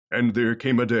And there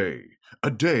came a day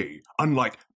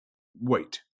unlike...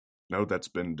 Wait, no, that's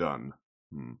been done.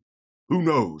 Who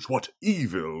knows what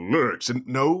evil lurks in...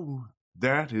 No,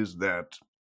 that is that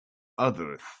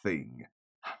other thing.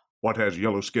 What has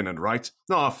yellow skin and rights?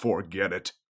 Forget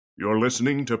it. You're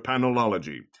listening to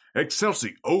Panelology.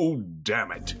 Excelsi, oh,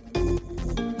 damn it.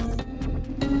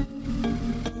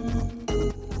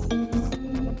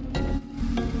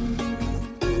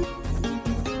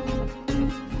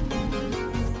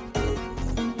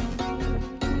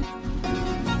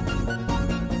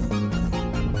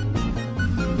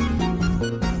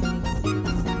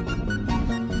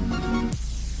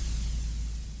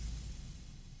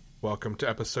 Welcome to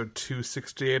episode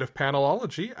 268 of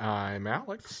Panelology. I'm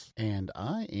Alex. And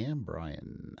I am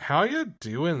Brian. How you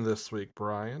doing this week,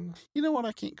 Brian? You know what?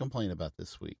 I can't complain about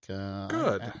this week.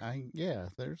 Good. I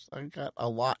got a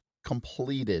lot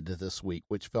completed this week,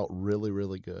 which felt really,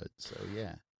 really good. So,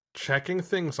 yeah. Checking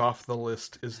things off the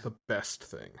list is the best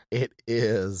thing. It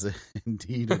is.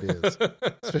 Indeed it is.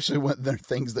 Especially when they're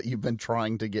things that you've been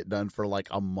trying to get done for like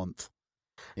a month.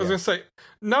 I was going to say,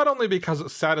 not only because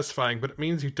it's satisfying, but it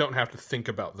means you don't have to think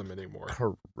about them anymore.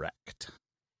 Correct.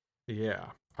 Yeah.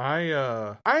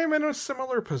 I am in a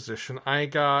similar position. I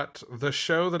got the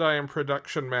show that I am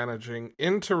production managing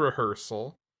into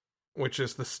rehearsal, which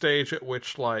is the stage at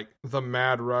which, like, the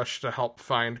mad rush to help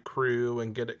find crew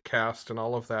and get it cast and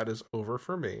all of that is over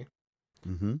for me.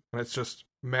 Mm-hmm. And it's just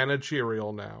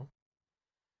managerial now.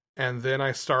 And then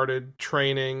I started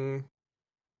training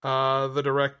the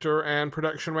director and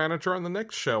production manager on the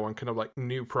next show on kind of like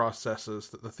new processes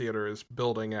that the theater is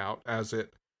building out as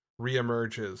it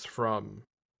reemerges from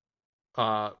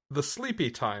the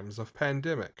sleepy times of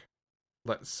pandemic,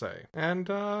 let's say. And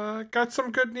got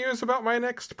some good news about my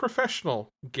next professional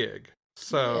gig.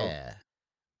 So, yeah.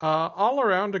 All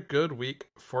around a good week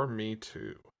for me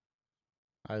too.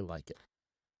 I like it.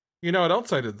 You know what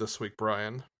else I did this week,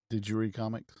 Brian? Did you read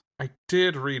comics? I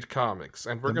did read comics,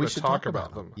 and we're going to talk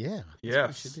about them. Yeah.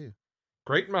 Yes. We should do.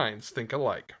 Great minds think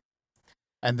alike.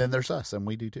 And then there's us, and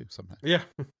we do too sometimes. Yeah.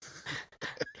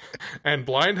 And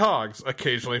blind hogs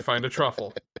occasionally find a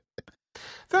truffle.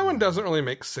 That one doesn't really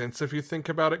make sense if you think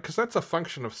about it, because that's a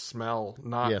function of smell,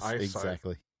 not eyesight. Yes,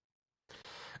 exactly.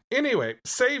 Anyway,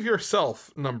 Save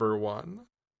Yourself, #1.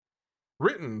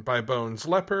 Written by Bones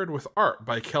Leopard, with art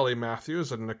by Kelly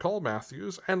Matthews and Nicole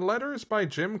Matthews, and letters by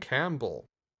Jim Campbell.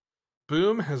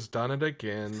 Boom has done it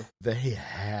again. They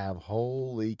have.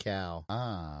 Holy cow.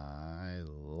 I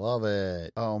love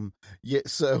it. Yeah,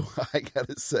 so I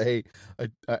gotta say, I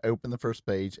opened the first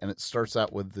page and it starts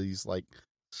out with these like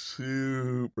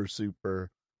super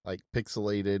like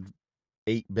pixelated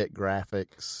 8-bit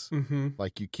graphics. Mm-hmm.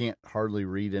 Like you can't hardly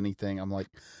read anything. I'm like,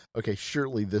 okay,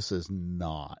 surely this is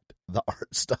not the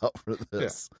art style for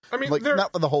this. Yeah. I mean, like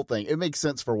not for the whole thing. It makes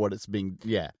sense for what it's being.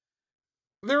 Yeah.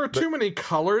 There are too many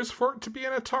colors for it to be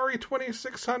an Atari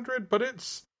 2600, but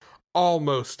it's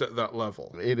almost at that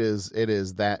level. It is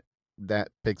that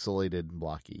pixelated and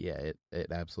blocky. Yeah,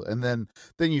 it absolutely. And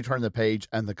then you turn the page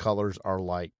and the colors are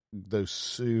like those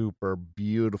super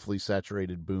beautifully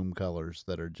saturated Boom colors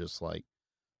that are just like,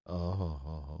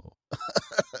 oh.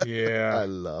 Yeah. I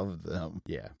love them.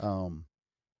 Yeah.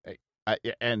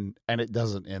 And it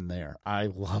doesn't end there. I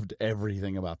loved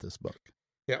everything about this book.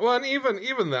 Yeah, well, and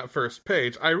even that first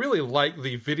page, I really like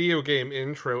the video game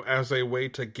intro as a way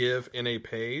to give in a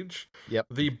page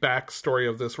the backstory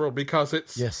of this world, because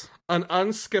it's an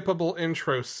unskippable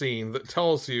intro scene that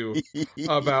tells you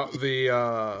about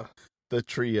the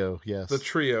trio, yes. The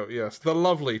trio, yes. The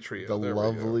lovely trio. The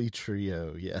lovely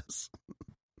trio, yes.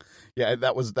 Yeah,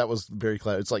 that was very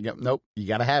clever. It's like, nope, you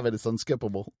got to have it. It's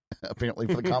unskippable. Apparently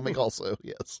for the comic also,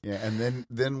 yes. Yeah, and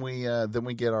then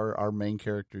we get our main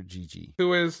character Gigi,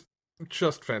 who is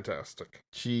just fantastic.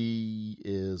 She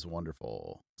is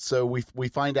wonderful. So we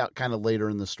find out kind of later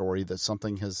in the story that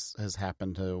something has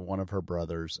happened to one of her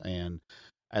brothers, and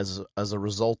as a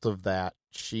result of that,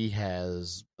 she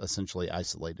has essentially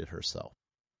isolated herself.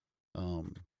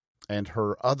 And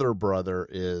her other brother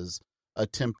is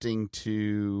attempting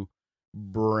to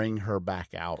bring her back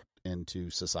out into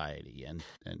society, and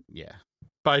yeah,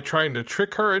 by trying to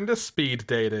trick her into speed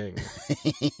dating.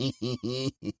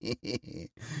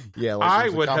 Yeah, like I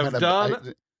would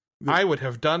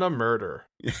have done a murder.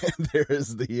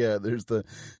 There's the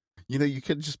you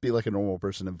could just be like a normal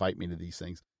person, invite me to these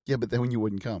things. Yeah, but then when you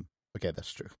wouldn't come. Okay,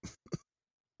 that's true.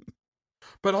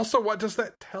 But also, what does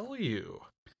that tell you?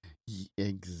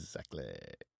 Exactly.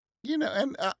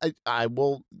 And I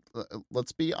will,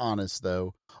 let's be honest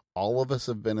though, all of us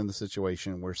have been in the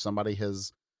situation where somebody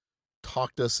has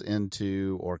talked us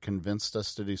into or convinced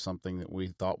us to do something that we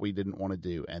thought we didn't want to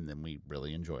do, and then we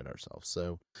really enjoyed ourselves.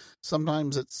 So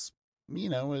sometimes it's, you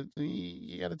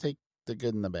got to take the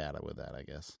good and the bad with that, I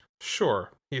guess.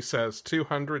 Sure, he says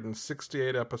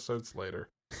 268 episodes later.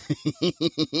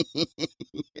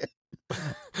 Yeah.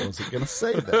 Wasn't going to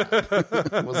say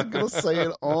that. Wasn't going to say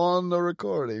it on the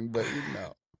recording, but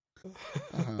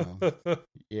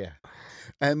yeah.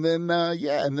 And then,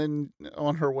 and then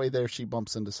on her way there, she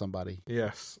bumps into somebody.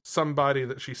 Yes, somebody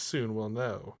that she soon will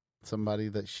know. Somebody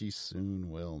that she soon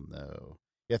will know.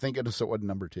 Yeah, thank goodness it wasn't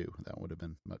number 2. That would have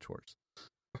been much worse.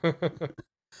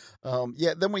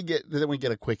 Then we get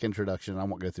a quick introduction. I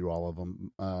won't go through all of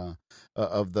them.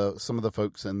 Of some of the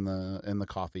folks in the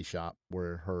coffee shop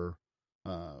where her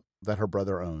that her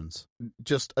brother owns.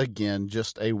 Just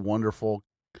a wonderful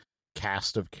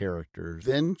cast of characters.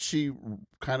 Then she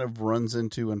kind of runs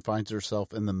into and finds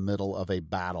herself in the middle of a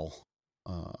battle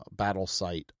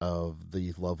site of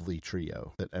the lovely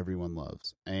trio that everyone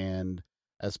loves, and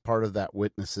as part of that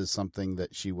witnesses something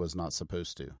that she was not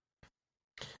supposed to.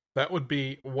 That would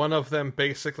be one of them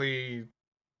basically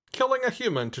killing a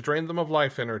human to drain them of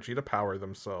life energy to power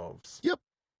themselves. Yep,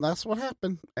 that's what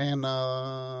happened. And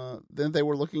then they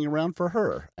were looking around for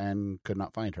her and could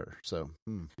not find her. So,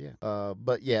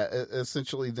 but yeah,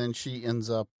 essentially then she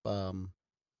ends up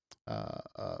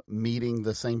meeting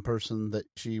the same person that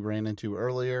she ran into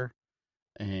earlier.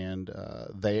 And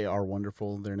they are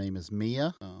wonderful. Their name is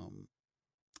Mia.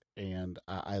 And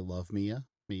I love Mia.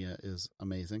 Mia is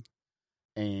amazing.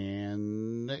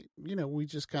 And, we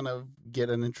just kind of get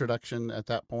an introduction at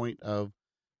that point of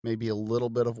maybe a little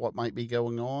bit of what might be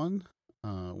going on,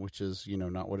 which is,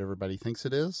 not what everybody thinks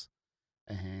it is.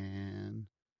 And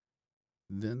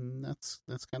then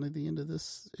that's kind of the end of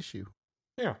this issue.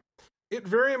 Yeah. It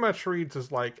very much reads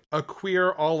as like a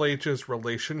queer all-ages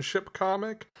relationship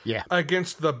comic. Yeah.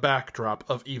 Against the backdrop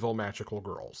of evil magical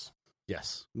girls.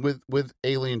 Yes. With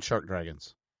alien shark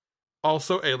dragons.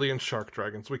 Also alien shark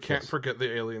dragons. We can't forget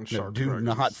the alien shark dragons. Do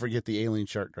not forget the alien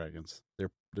shark dragons.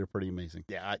 They're pretty amazing.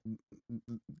 Yeah,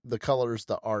 the colors,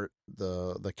 the art,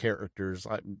 the characters.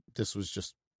 This was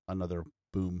just another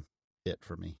boom hit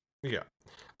for me. Yeah.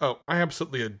 Oh, I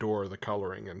absolutely adore the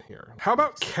coloring in here. How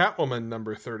about Catwoman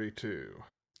number 32?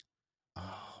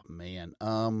 Oh man.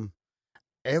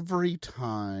 Every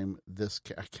time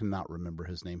I cannot remember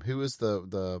his name. Who is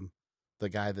the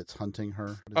guy that's hunting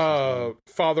her?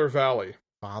 Father Valley.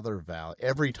 Father Valley.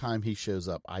 Every time he shows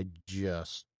up, I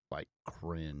just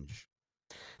cringe.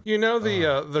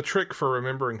 The trick for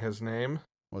remembering his name?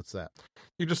 What's that?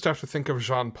 You just have to think of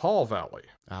Jean-Paul Valley.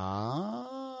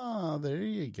 Ah, there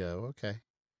you go. Okay.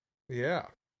 Yeah.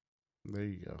 There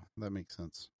you go. That makes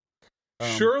sense.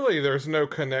 Surely there's no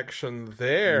connection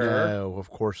there. No, of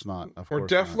course not. We're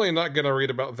definitely not going to read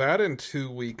about that in 2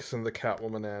 weeks in the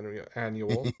Catwoman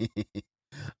annual.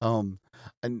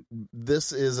 And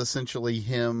this is essentially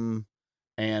him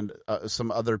and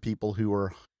some other people who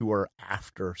are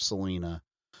after Selina,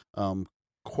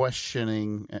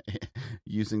 questioning,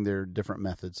 using their different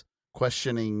methods,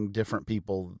 questioning different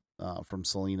people from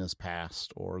Selina's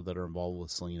past or that are involved with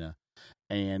Selina.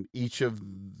 And each of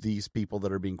these people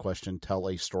that are being questioned tell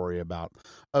a story about,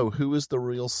 who is the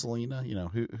real Selina?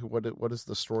 What is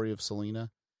the story of Selina?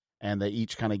 And they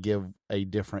each kind of give a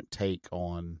different take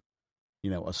on,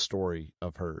 a story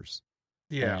of hers.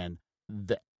 Yeah. And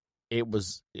it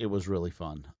was really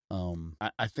fun.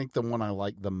 I think the one I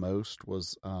liked the most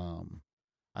was,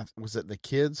 was it the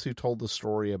kids who told the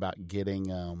story about getting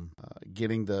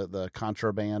the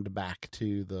contraband back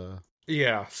to the...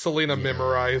 Yeah, Selina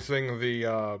memorizing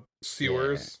the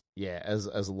sewers. Yeah, as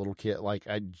a little kid,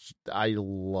 I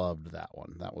loved that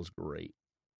one. That was great.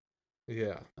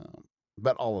 Yeah.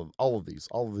 But all of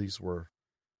these were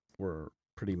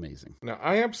pretty amazing. Now,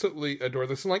 I absolutely adore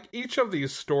this. And each of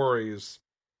these stories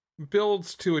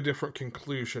builds to a different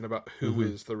conclusion about who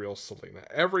is the real Selina.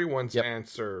 Everyone's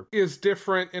answer is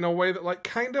different in a way that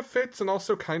kind of fits and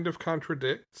also kind of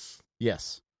contradicts.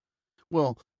 Yes.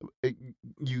 Well,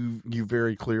 you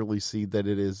very clearly see that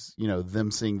it is, them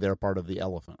seeing their part of the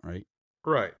elephant, right?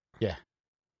 Right. Yeah.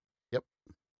 Yep.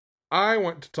 I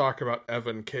want to talk about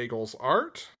Evan Cagel's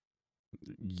art.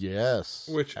 Yes.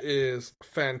 Which is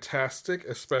fantastic,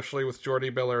 especially with Jordie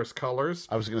Bellaire's colors.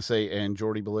 I was going to say, and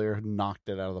Jordie Bellaire knocked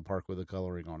it out of the park with the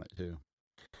coloring on it, too.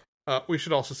 We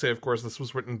should also say, of course, this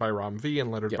was written by Ram V and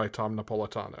lettered by Tom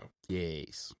Napolitano.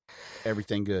 Yes.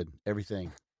 Everything good.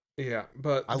 Everything. Yeah,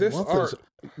 but I this love art...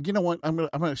 You know what? I'm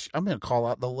gonna call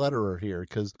out the letterer here,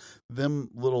 because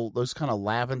those kind of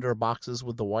lavender boxes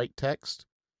with the white text,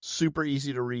 super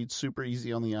easy to read, super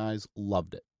easy on the eyes.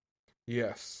 Loved it.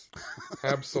 Yes,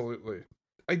 absolutely.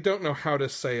 I don't know how to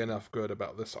say enough good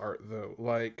about this art, though.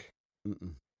 Like,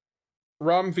 Mm-mm.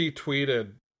 Rom V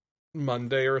tweeted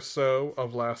Monday or so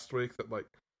of last week that, like,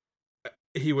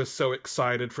 he was so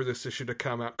excited for this issue to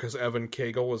come out because Evan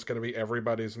Cagle was going to be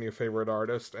everybody's new favorite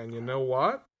artist. And you know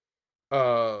what?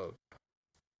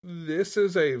 This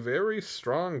is a very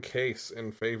strong case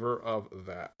in favor of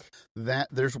that.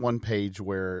 There's one page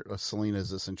where Selina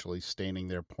is essentially standing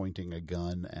there pointing a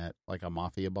gun at like a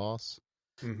mafia boss.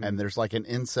 Mm-hmm. And there's like an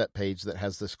inset page that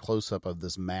has this close-up of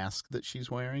this mask that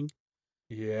she's wearing.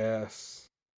 Yes.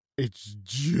 It's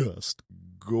just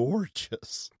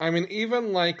gorgeous. I mean,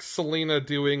 even like Selina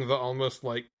doing the almost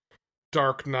like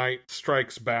Dark Knight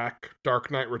Strikes Back, Dark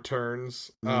Knight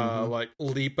Returns, like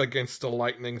leap against a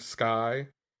lightning sky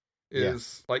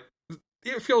is like,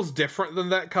 it feels different than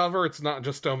that cover. It's not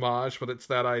just homage, but it's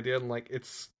that idea. And like,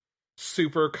 it's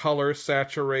super color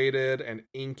saturated and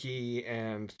inky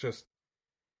and just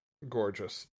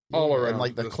gorgeous all around. And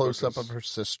like the close up of her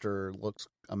sister looks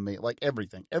amazing. Like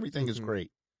everything is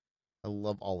great. I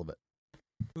love all of it.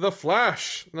 The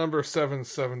Flash, number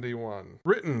 771.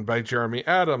 Written by Jeremy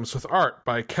Adams with art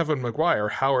by Kevin Maguire,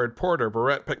 Howard Porter,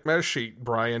 Barrett Pekmezhi,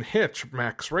 Brian Hitch,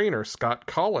 Max Rayner, Scott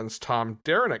Collins, Tom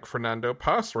Derenick, Fernando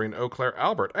Passerin, Eau Claire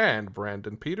Albert, and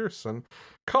Brandon Peterson.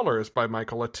 Colors by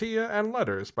Michael Atiyah and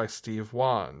letters by Steve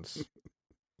Wands.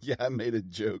 Yeah, I made a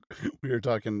joke. We were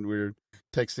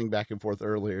texting back and forth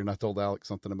earlier, and I told Alex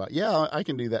something about, yeah, I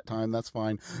can do that time. That's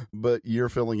fine. But you're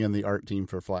filling in the art team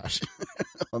for Flash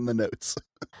on the notes.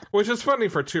 Which is funny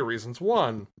for two reasons.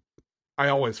 One, I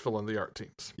always fill in the art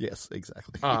teams. Yes,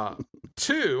 exactly.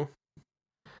 Two,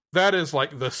 that is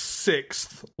like the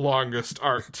 6th longest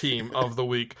art team of the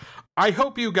week. I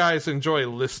hope you guys enjoy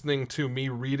listening to me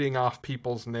reading off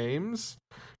people's names,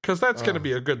 because that's going to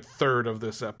be a good third of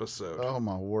this episode. Oh,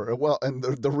 my word. Well, and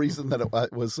the reason that it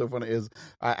was so funny is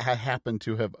I happened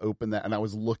to have opened that, and I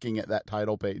was looking at that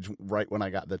title page right when I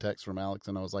got the text from Alex,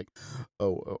 and I was like,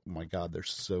 oh my God,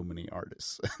 there's so many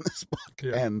artists in this book.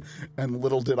 Yeah. And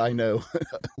little did I know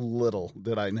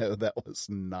that was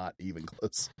not even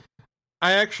close.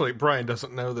 Brian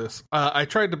doesn't know this. I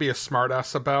tried to be a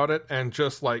smartass about it and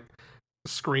just like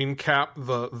screen cap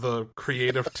the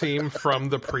creative team from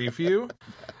the preview.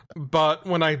 But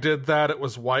when I did that, it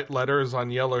was white letters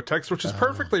on yellow text, which is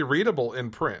perfectly readable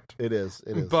in print. It is.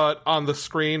 But on the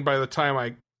screen, by the time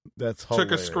I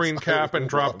took a screen cap and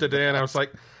dropped it in, I was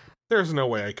like, there's no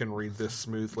way I can read this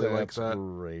smoothly like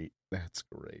that. That's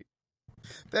great.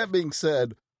 That being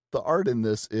said, the art in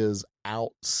this is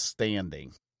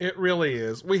outstanding. It really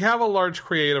is. We have a large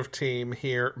creative team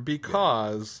here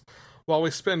because while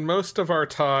we spend most of our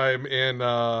time in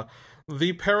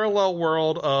the parallel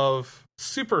world of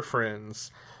Super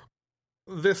Friends,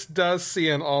 this does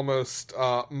see an almost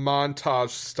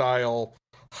montage style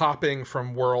hopping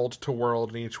from world to world,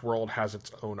 and each world has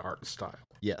its own art style.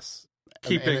 Yes.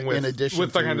 Keeping with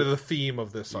the kind of the theme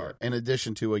of this art. In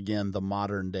addition to, again, the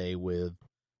modern day with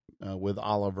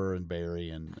Oliver and Barry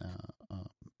and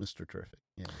Mr. Terrific.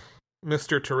 Yeah.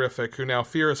 Mr. Terrific, who now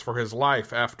fears for his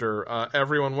life after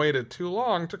everyone waited too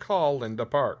long to call Linda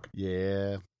Park.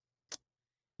 Yeah.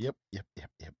 Yep.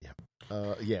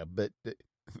 But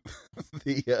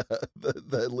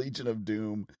the Legion of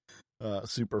Doom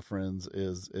Super Friends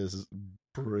is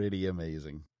pretty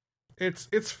amazing.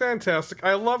 It's fantastic.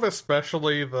 I love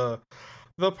especially the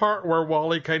part where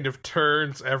Wally kind of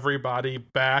turns everybody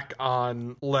back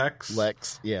on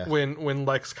Lex. Yeah. When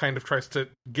Lex kind of tries to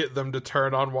get them to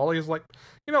turn on Wally, he's like,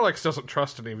 Lex doesn't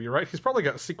trust any of you, right? He's probably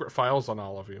got secret files on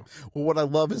all of you. Well, what I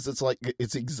love is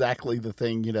it's exactly the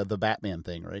thing, the Batman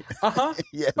thing, right? Uh-huh.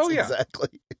 Yes, oh, yeah. Exactly.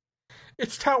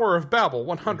 It's Tower of Babel,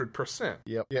 100%.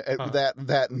 Yep. Yeah.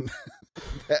 That.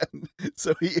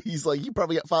 So he's like, you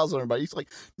probably got files on everybody. He's like,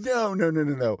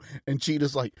 no. And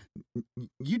Cheetah's like,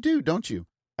 you do, don't you?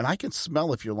 And I can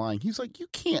smell if you're lying. He's like, you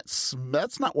can't smell.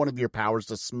 That's not one of your powers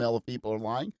to smell if people are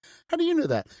lying. How do you know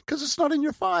that? Because it's not in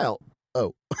your file.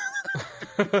 Oh.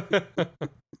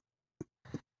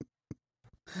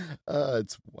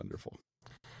 It's wonderful.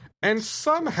 And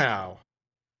somehow,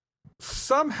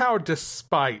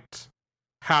 despite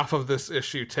half of this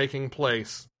issue taking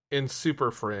place in Super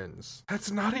Friends,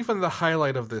 that's not even the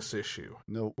highlight of this issue.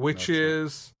 No. Which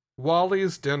is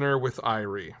Wally's dinner with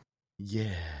Irie.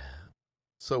 Yeah.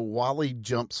 So Wally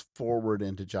jumps forward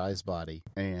into Jai's body,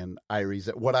 and Irie's.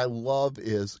 What I love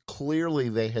is clearly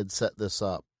they had set this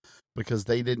up because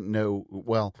they didn't know.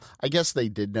 Well, I guess they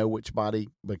did know which body,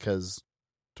 because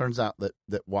turns out that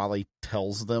Wally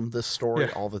tells them this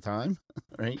story all the time,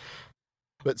 right?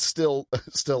 But still,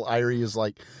 Irie is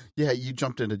like, yeah, you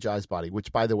jumped into Jai's body,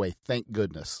 which, by the way, thank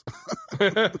goodness.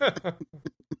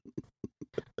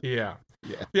 Yeah.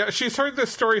 Yeah. Yeah, she's heard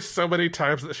this story so many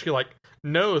times that she, like,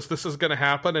 knows this is going to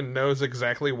happen and knows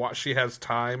exactly what she has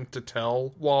time to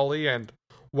tell Wally and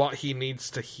what he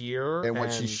needs to hear. And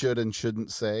what she should and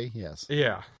shouldn't say, yes.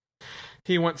 Yeah.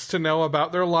 He wants to know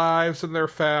about their lives and their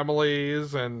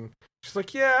families, and she's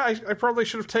like, yeah, I probably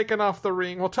should have taken off the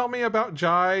ring. Well, tell me about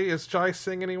Jai. Is Jai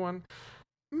seeing anyone?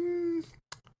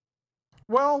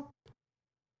 Well,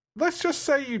 let's just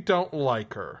say you don't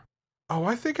like her. Oh,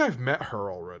 I think I've met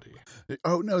her already.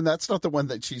 Oh no, that's not the one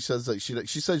that she says that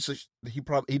she says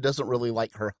he doesn't really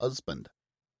like her husband.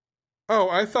 Oh,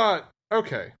 I thought,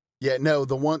 okay. Yeah, no,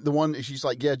 the one she's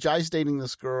like, yeah, Jai's dating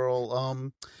this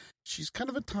girl. She's kind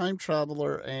of a time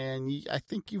traveler, and I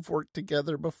think you've worked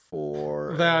together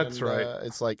before. That's right.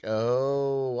 It's like,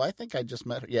 oh, I think I just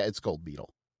met her. Yeah, it's Gold Beetle.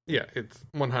 Yeah, it's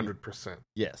 100%.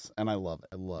 Yes, and I love it.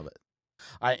 I love it.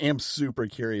 I am super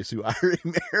curious who Irie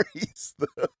marries,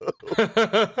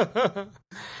 though.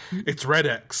 It's Red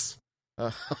X.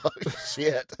 Oh,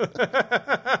 shit.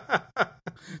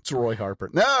 It's Roy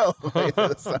Harper. No! Wait,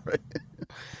 that's not right.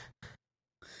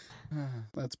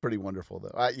 That's pretty wonderful,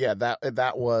 though. Yeah,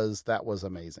 that was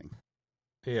amazing.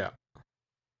 Yeah.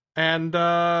 And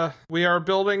we are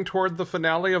building toward the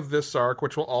finale of this arc,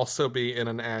 which will also be in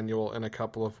an annual in a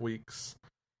couple of weeks,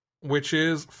 which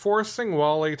is forcing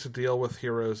Wally to deal with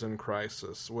heroes in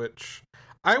crisis, which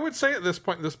I would say at this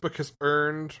point this book has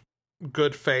earned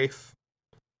good faith.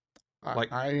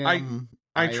 Like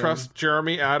I trust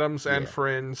Jeremy Adams and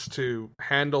friends to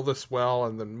handle this well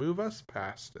and then move us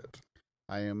past it.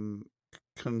 I am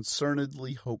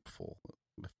concernedly hopeful,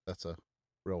 if that's a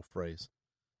real phrase.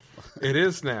 It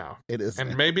is now. It is.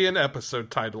 And maybe an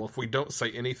episode title if we don't say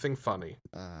anything funny.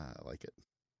 I like it.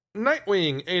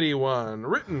 Nightwing 81,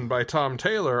 written by Tom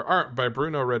Taylor, art by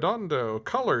Bruno Redondo,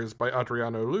 colors by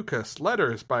Adriano Lucas,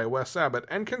 letters by Wes Abbott,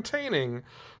 and containing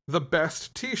the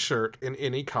best t-shirt in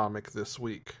any comic this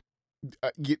week.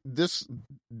 This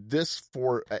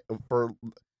for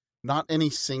not any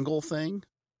single thing,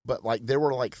 but like there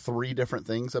were like 3 different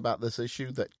things about this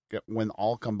issue that when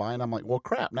all combined, I'm like, well,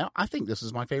 crap. Now I think this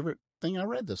is my favorite thing I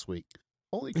read this week.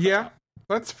 Holy crap. Yeah,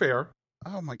 that's fair.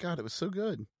 Oh my God, it was so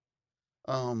good.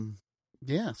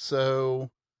 Yeah, so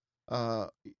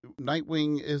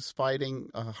Nightwing is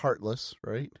fighting Heartless,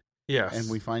 right? Yes.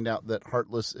 And we find out that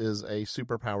Heartless is a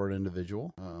superpowered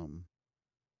individual.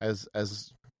 As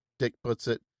Dick puts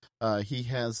it, he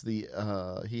has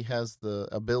the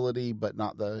ability, but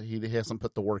not he hasn't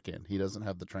put the work in. He doesn't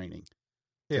have the training.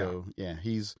 Yeah. So, yeah,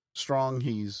 he's strong,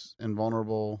 he's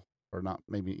invulnerable, or not,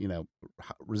 maybe,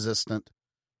 resistant,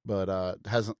 but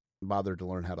hasn't bothered to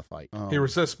learn how to fight. He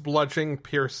resists bludgeoning,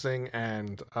 piercing,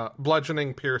 and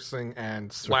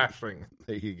slashing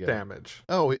there you go. damage.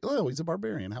 Oh, he's a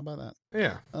barbarian. How about that?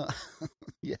 Yeah.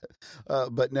 Yeah.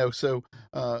 But no, so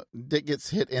Dick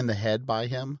gets hit in the head by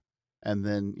him and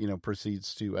then,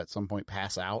 proceeds to at some point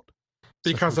pass out.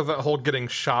 Because of that whole getting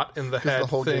shot in the head the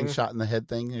whole thing. getting shot in the head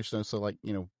thing. So like,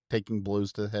 taking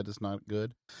blows to the head is not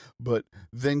good. But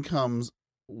then comes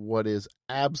what is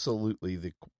absolutely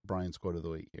the Brian's quote of the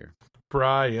week here.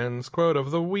 Brian's quote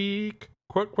of the week.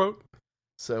 Quote.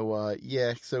 So,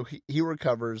 so he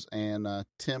recovers, and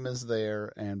Tim is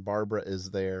there, and Barbara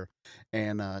is there,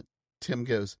 and Tim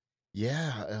goes,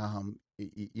 yeah,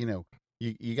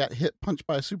 you got punched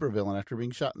by a supervillain after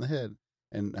being shot in the head.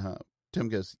 And Tim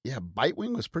goes, yeah,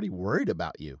 Bitewing was pretty worried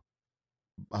about you.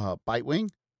 Bitewing?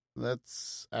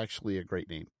 That's actually a great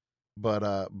name. But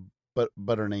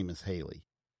her name is Haley.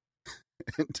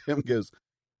 And Tim goes,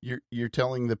 You're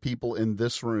telling the people in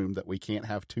this room that we can't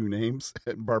have 2 names?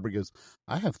 And Barbara goes,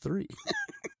 I have 3.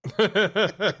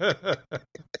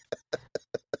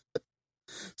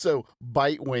 So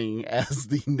Bitewing as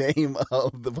the name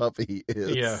of the puppy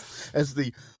is as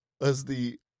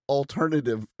the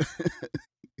alternative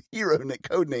hero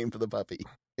code name for the puppy.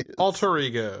 Alter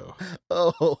ego.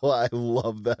 Oh, I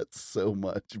love that so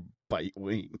much.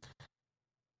 Bitewing.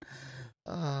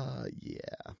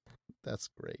 Yeah. That's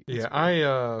great. Yeah,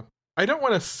 I don't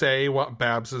want to say what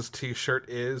Babs's t-shirt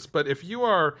is, but if you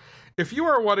are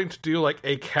wanting to do like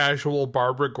a casual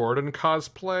Barbara Gordon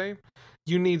cosplay,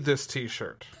 you need this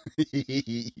t-shirt.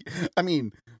 I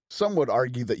mean, some would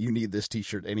argue that you need this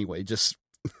t-shirt anyway, just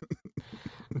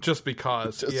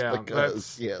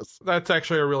because. Yes. That's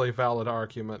actually a really valid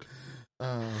argument.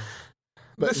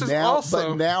 But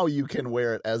now you can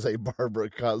wear it as a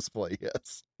Barbara cosplay,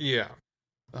 yes. Yeah.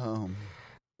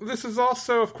 This is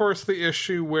also, of course, the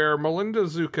issue where Melinda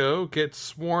Zuko gets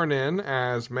sworn in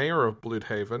as mayor of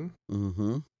Bloodhaven.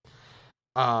 Mm-hmm.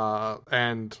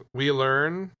 And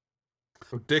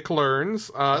Dick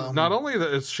learns, not only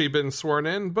that has she been sworn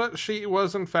in, but she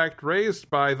was in fact raised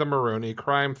by the Maroni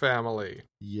crime family.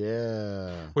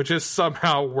 Yeah. Which is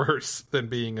somehow worse than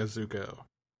being a Zuko.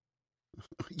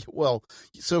 Well,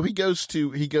 so he goes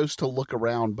to look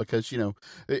around because,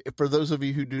 for those of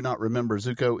you who do not remember,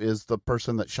 Zuko is the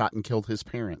person that shot and killed his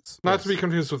parents. Not to be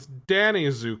confused with Danny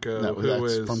Zuko, No, who that's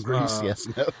is from Greece. Yes,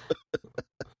 no.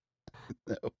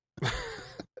 No.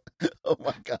 Oh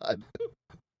my God.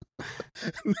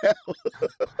 No.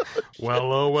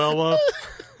 Wella.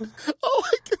 All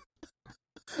I can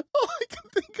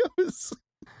think of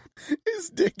is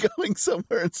Dick going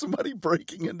somewhere and somebody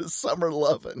breaking into Summer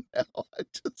Lovin' now. I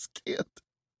just can't.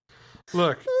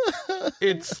 Look,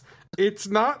 it's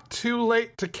not too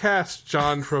late to cast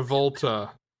John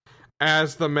Travolta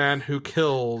as the man who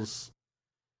kills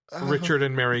Richard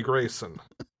and Mary Grayson.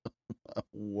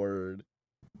 Word.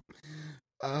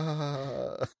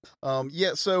 Yeah,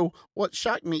 so what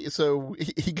shocked me, so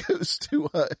he goes to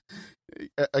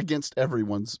against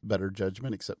everyone's better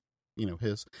judgment except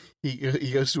his,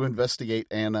 he goes to investigate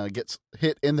and gets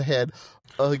hit in the head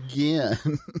again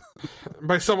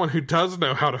by someone who does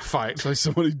know how to fight.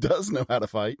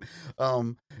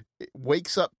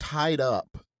 Wakes up tied up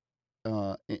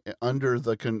under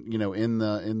the in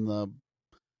the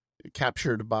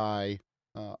captured by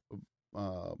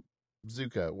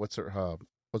Zuko. What's her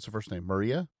first name?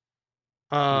 Maria?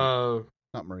 Not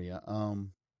Maria.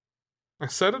 I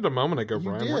said it a moment ago,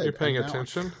 Brian. Did, weren't you paying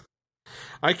attention?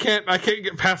 I can't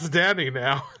get past Danny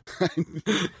now.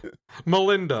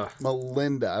 Melinda.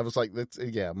 I was like,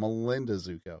 Melinda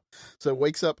Zuko. So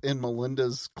wakes up in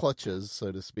Melinda's clutches,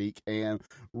 so to speak, and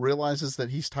realizes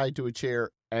that he's tied to a chair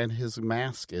and his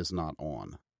mask is not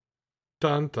on.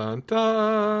 Dun, dun,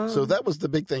 dun. So that was the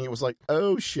big thing. It was like,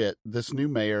 oh shit, this new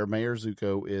Mayor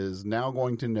Zuko, is now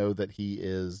going to know that he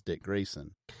is Dick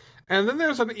Grayson. And then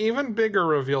there's an even bigger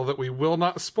reveal that we will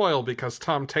not spoil because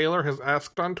Tom Taylor has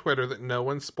asked on Twitter that no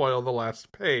one spoil the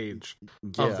last page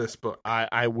of this book.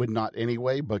 I would not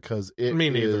anyway, because it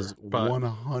is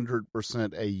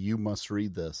 100% a you must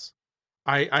read this.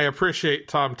 I appreciate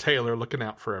Tom Taylor looking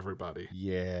out for everybody.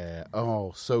 Yeah.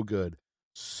 Oh, so good.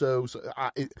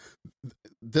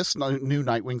 This new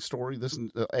Nightwing story,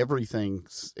 everything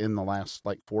in the last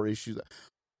 4 issues,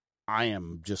 I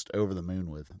am just over the moon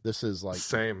with. This is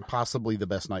possibly the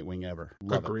best Nightwing ever.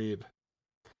 Love Agreed. It.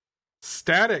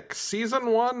 Static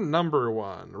Season 1, Number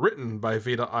 1, written by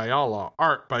Vita Ayala,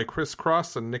 art by Chris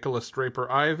Cross and Nicholas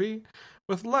Draper-Ivey,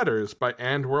 with letters by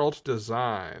AndWorld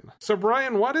Design. So,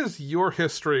 Brian, what is your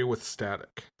history with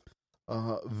Static?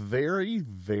 Very,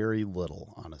 very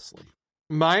little, honestly.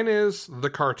 Mine is the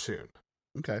cartoon.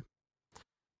 Okay.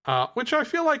 Which I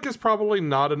feel like is probably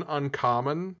not an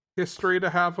uncommon history to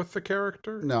have with the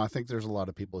character. No, I think there's a lot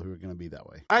of people who are going to be that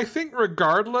way. I think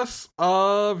regardless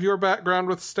of your background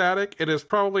with Static, it is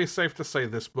probably safe to say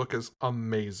this book is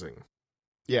amazing.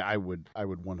 Yeah, I would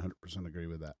 100% agree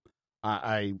with that.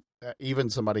 I even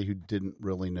somebody who didn't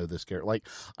really know this character,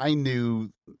 I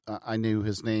knew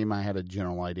his name. I had a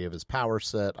general idea of his power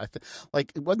set.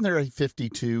 Wasn't there a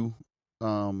 52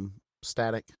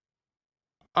 Static?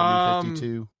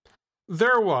 52.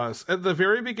 There was. At the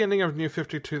very beginning of New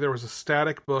 52, there was a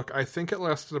Static book. I think it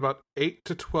lasted about 8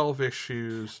 to 12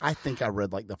 issues. I think I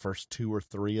read the first 2 or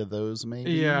 3 of those,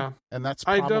 maybe. Yeah. And that's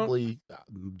probably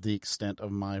the extent of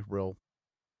my real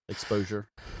exposure.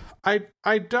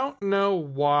 I don't know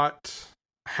what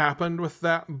happened with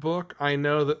that book. I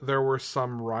know that there were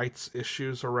some rights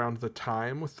issues around the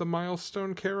time with the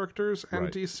Milestone characters and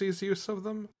DC's use of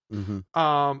them. Mm-hmm.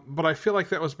 But I feel like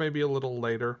that was maybe a little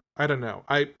later. I don't know.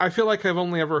 I feel like I've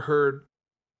only ever heard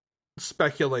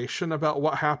speculation about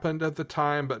what happened at the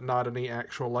time, but not any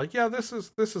actual this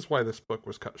is why this book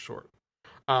was cut short.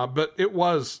 But it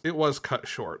was cut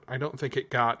short. I don't think it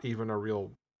got even a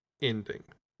real ending.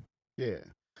 Yeah.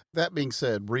 That being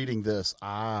said, reading this,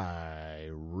 I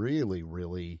really,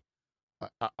 really,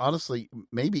 honestly,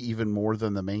 maybe even more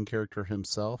than the main character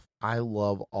himself, I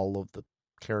love all of the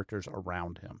characters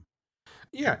around him.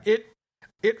 Yeah,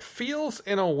 it feels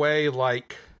in a way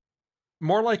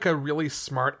more like a really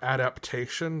smart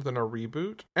adaptation than a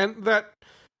reboot. And that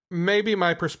may be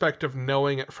my perspective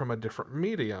knowing it from a different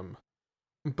medium.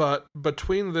 But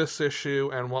between this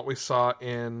issue and what we saw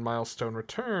in Milestone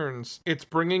Returns, it's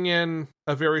bringing in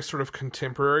a very sort of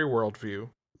contemporary worldview.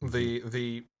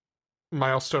 The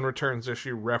Milestone Returns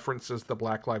issue references the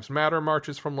Black Lives Matter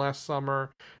marches from last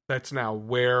summer. That's now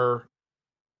where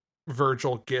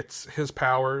Virgil gets his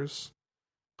powers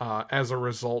as a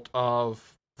result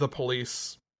of the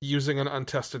police using an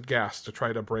untested gas to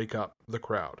try to break up the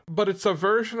crowd. But it's a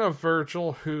version of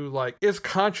Virgil who, like, is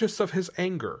conscious of his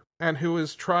anger and who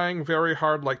is trying very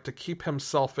hard, like, to keep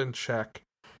himself in check,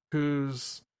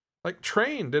 who's, like,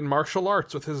 trained in martial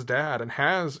arts with his dad and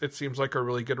has, it seems like, a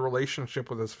really good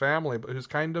relationship with his family, but who's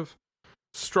kind of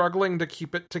struggling to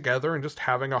keep it together and just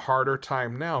having a harder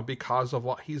time now because of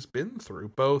what he's been through,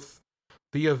 both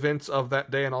the events of that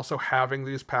day and also having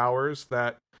these powers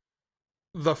that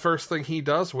the first thing he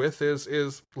does with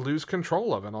is lose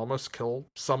control of and almost kill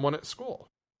someone at school.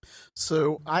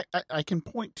 So I can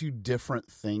point to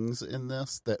different things in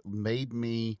this that made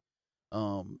me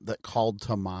that called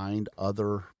to mind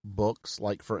other books.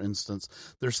 Like, for instance,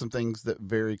 there's some things that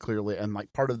very clearly, and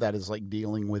like part of that is like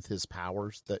dealing with his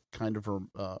powers that kind of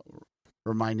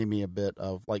reminded me a bit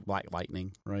of like Black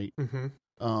Lightning, right?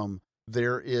 Mm-hmm.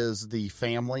 There is the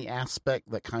family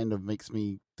aspect that kind of makes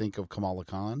me think of Kamala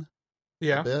Khan.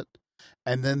 Yeah. A bit.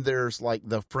 And then there's like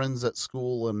the friends at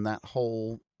school and the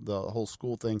whole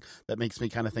school thing that makes me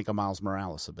kind of think of Miles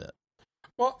Morales a bit.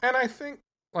 Well, and I think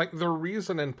like the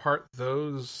reason in part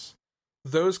those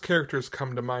characters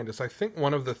come to mind is I think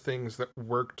one of the things that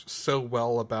worked so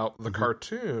well about the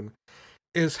cartoon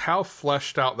is how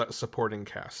fleshed out that supporting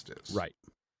cast is. Right.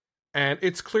 And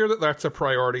it's clear that that's a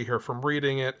priority here from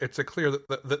reading it. It's clear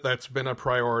that that's been a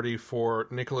priority for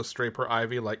Nicholas Draper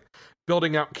Ivey, like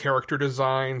building out character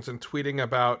designs and tweeting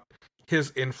about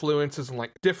his influences and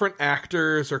like different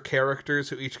actors or characters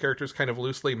who each character is kind of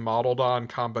loosely modeled on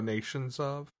combinations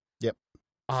of. Yep.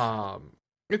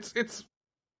 It's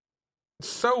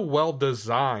so well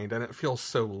designed and it feels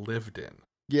so lived in.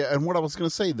 Yeah, and what I was going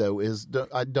to say, though, is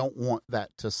I don't want that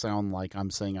to sound like I'm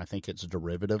saying I think it's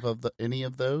derivative of any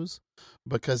of those,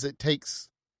 because it takes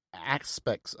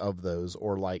aspects of those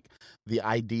or like the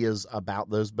ideas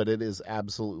about those, but it is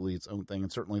absolutely its own thing,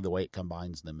 and certainly the way it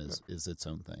combines them is its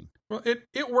own thing. Well,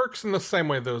 it works in the same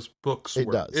way those books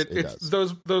work. It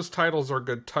does. Those titles are a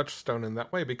good touchstone in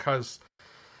that way, because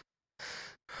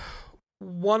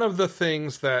one of the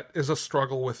things that is a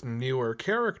struggle with newer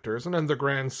characters, and in the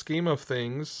grand scheme of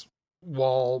things,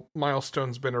 while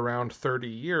Milestone's been around 30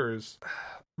 years,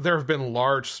 there have been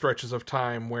large stretches of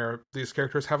time where these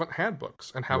characters haven't had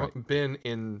books and haven't been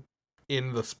in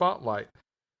the spotlight.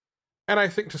 And I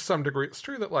think to some degree it's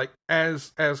true that, like,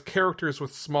 as characters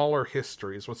with smaller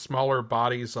histories, with smaller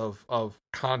bodies of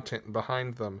content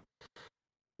behind them,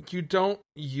 you don't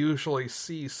usually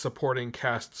see supporting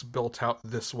casts built out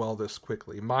this well this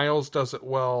quickly. Miles does it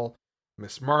well.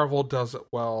 Miss Marvel does it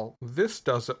well. This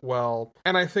does it well.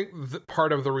 And I think that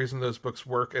part of the reason those books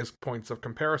work as points of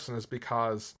comparison is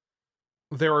because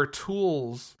there are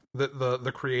tools that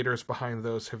the creators behind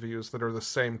those have used that are the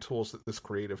same tools that this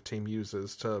creative team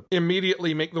uses to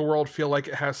immediately make the world feel like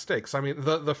it has stakes. I mean,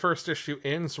 the first issue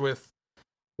ends with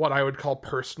what I would call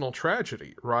personal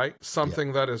tragedy, right?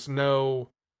 Something that is no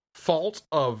fault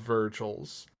of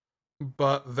Virgil's,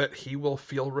 but that he will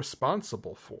feel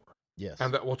responsible for. Yes.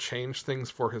 And that will change things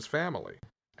for his family.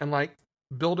 And like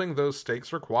building those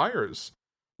stakes requires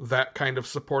that kind of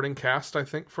supporting cast, I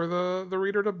think, for the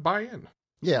reader to buy in.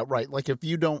 Yeah, right. Like if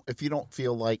you don't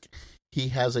feel like he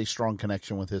has a strong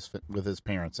connection with his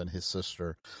parents and his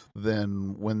sister,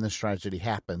 then when this tragedy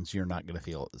happens, you're not going to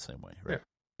feel it the same way, right?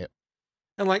 Yeah.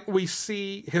 And like we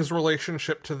see his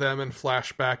relationship to them in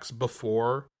flashbacks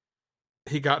before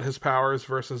he got his powers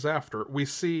versus after. We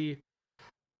see,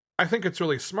 I think it's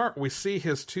really smart, we see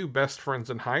his two best friends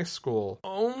in high school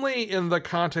only in the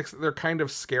context that they're kind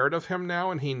of scared of him now,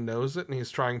 and he knows it, and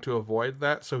he's trying to avoid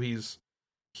that, so he's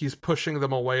pushing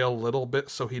them away a little bit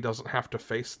so he doesn't have to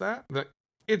face that.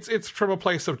 It's from a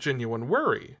place of genuine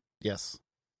worry. Yes.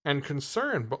 And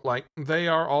concern, but like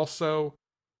they're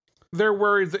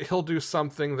worried that he'll do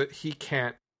something that he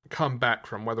can't come back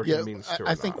from, whether he means to or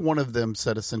not. I think one of them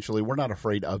said essentially, we're not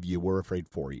afraid of you, we're afraid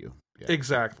for you. Yeah.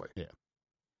 Exactly. Yeah.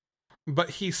 But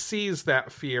he sees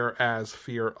that fear as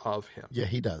fear of him. Yeah,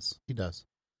 he does.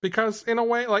 Because in a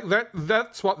way, like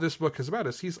that's what this book is about,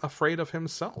 is he's afraid of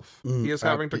himself. He is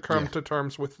having to come to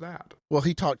terms with that. Well,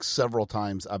 he talks several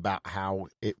times about how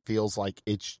it feels like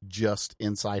it's just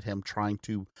inside him trying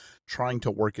to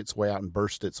work its way out and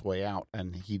burst its way out,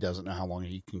 and he doesn't know how long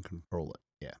he can control it.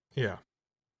 Yeah. Yeah.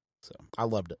 So I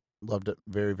loved it. Loved it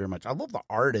very, very much. I love the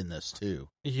art in this too.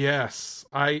 Yes.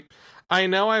 I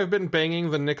know I've been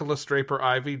banging the Nicholas Draper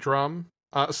Ivey drum.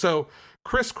 So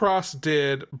Chris Cross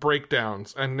did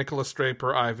breakdowns and Nicholas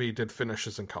Draper Ivey did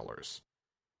finishes and colors.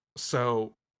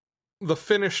 So the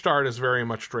finished art is very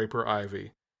much Draper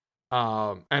Ivey.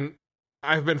 And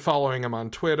I've been following him on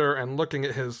Twitter and looking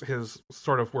at his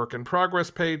sort of work in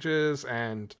progress pages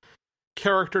and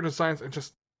character designs, and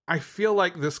just I feel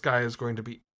like this guy is going to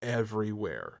be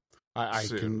everywhere. I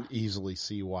soon. can easily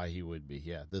see why he would be.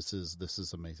 Yeah, this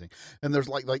is amazing. And there's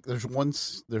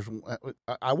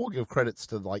I will give credits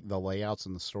to like the layouts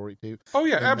and the story too. Oh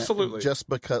yeah, And absolutely. just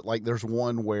because like there's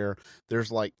one where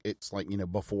there's like it's like, you know,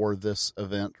 before this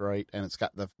event, right? And it's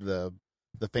got the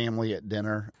family at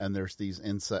dinner, and there's these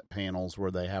inset panels where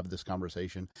they have this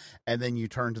conversation, and then you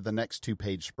turn to the next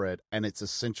 2-page spread, and it's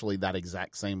essentially that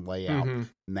exact same layout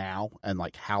now, and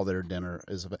like how their dinner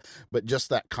is. But just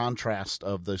that contrast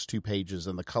of those 2 pages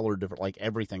and the color different, like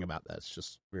everything about that's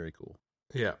just very cool.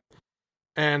 Yeah.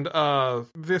 And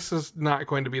this is not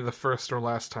going to be the first or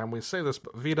last time we say this,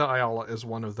 but Vita Ayala is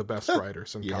one of the best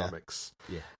writers in comics.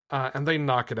 Yeah. And they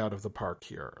knock it out of the park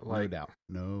here. Like,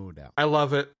 No doubt. I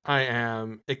love it. I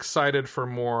am excited for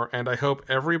more, and I hope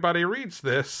everybody reads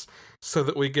this so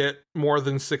that we get more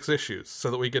than 6 issues,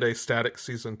 so that we get a static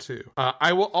season 2.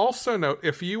 I will also note,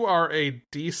 if you are a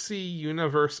DC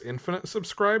Universe Infinite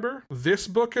subscriber, this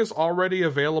book is already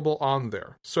available on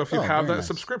there. So if you have that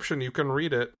subscription, you can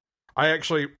read it. I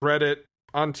actually read it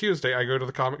on Tuesday. I go to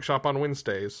the comic shop on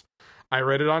Wednesdays. I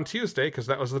read it on Tuesday because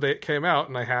that was the day it came out,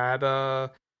 and I had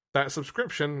that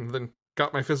subscription, and then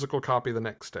got my physical copy the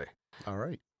next day. All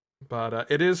right.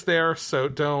 But it is there, so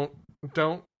don't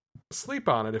sleep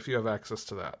on it if you have access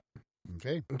to that.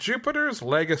 Okay. Jupiter's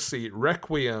Legacy,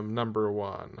 Requiem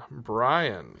 #1.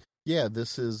 Brian. Yeah,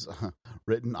 this is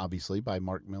written obviously by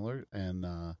Mark Miller, and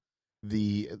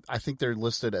I think they're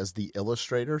listed as the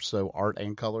illustrator, so art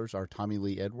and colors are Tommy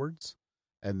Lee Edwards,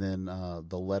 and then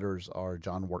the letters are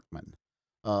John Workman.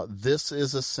 This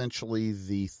is essentially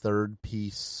the third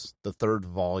piece, the third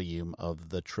volume of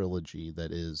the trilogy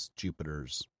that is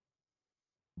Jupiter's,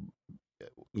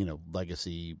 you know,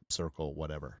 legacy, circle,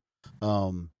 whatever.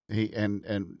 He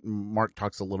and Mark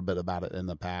talks a little bit about it in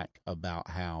the pack,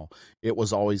 about how it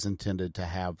was always intended to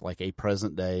have like a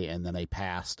present day and then a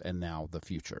past and now the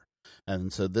future.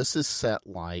 And so this is set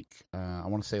like, I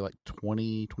want to say like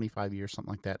 20, 25 years,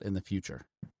 something like that in the future.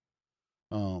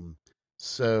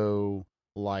 So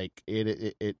like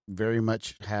it very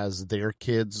much has their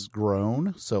kids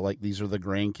grown. So like these are the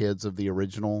grandkids of the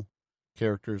original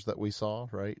characters that we saw,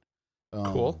 right?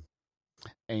 Cool.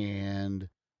 And,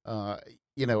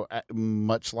 you know,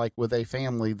 much like with a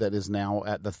family that is now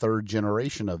at the 3rd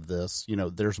generation of this, you know,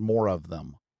 there's more of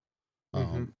them.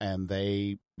 And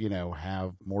they, you know,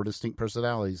 have more distinct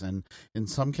personalities, and in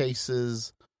some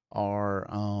cases are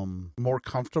more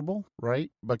comfortable, right?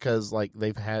 Because like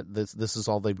they've had this is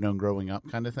all they've known growing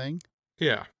up, kind of thing.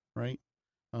 Yeah. Right.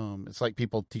 It's like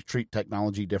people treat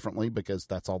technology differently because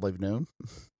that's all they've known.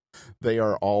 They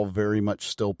are all very much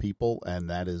still people, and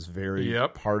that is very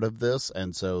part of this.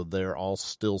 And so they're all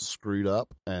still screwed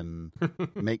up and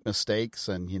make mistakes,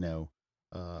 and, you know,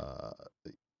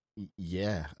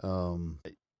 yeah.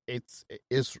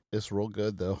 It's real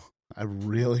good though. I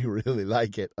really, really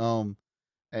like it.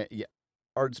 Yeah,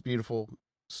 art's beautiful,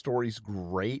 story's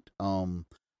great.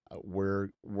 We're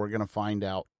gonna find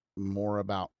out more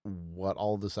about what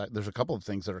all this. There's a couple of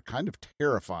things that are kind of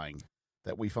terrifying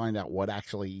that we find out what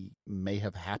actually may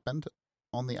have happened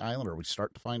on the island, or we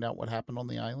start to find out what happened on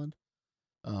the island.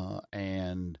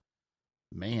 And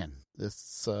man,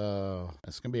 it's gonna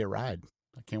be a ride.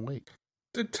 I can't wait.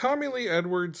 Did Tommy Lee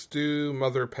Edwards do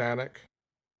Mother Panic?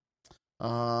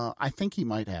 I think he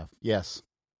might have. Yes,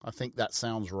 I think that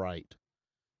sounds right.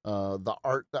 The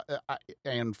art,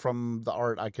 and from the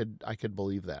art, I could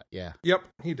believe that. Yeah. Yep,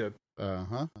 he did.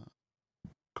 Uh-huh.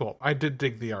 Cool. I did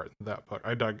dig the art in that book.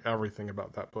 I dug everything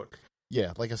about that book.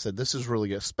 Yeah, like I said, this is really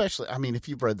good. Especially, I mean, if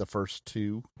you've read the first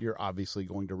 2, you're obviously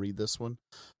going to read this one.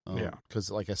 Yeah. Because,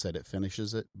 like I said, it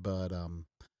finishes it. But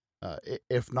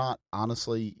if not,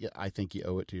 honestly, I think you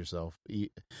owe it to yourself.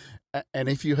 And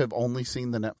if you have only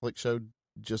seen the Netflix show,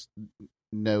 just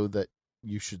know that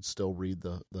you should still read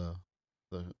the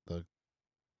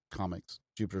comics,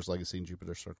 Jupiter's Legacy and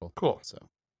Jupiter's Circle. Cool. So,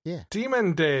 yeah.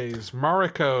 Demon Days,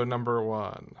 Mariko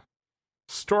 #1.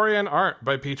 Story and art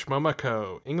by Peach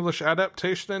Momoko. English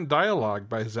adaptation and dialogue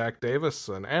by Zach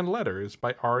Davison. And letters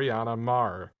by Ariana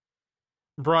Marr.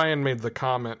 Brian made the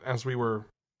comment as we were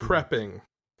prepping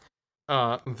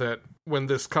that when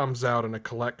this comes out in a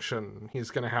collection,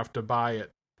 he's going to have to buy it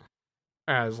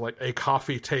as like a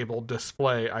coffee table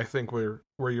display, I think were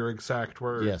your exact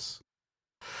words. Yes.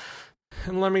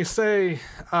 And let me say,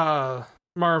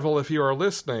 Marvel, if you are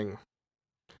listening,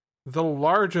 the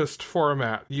largest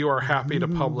format you are happy to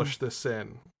publish this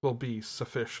in will be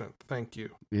sufficient. Thank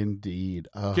you. Indeed.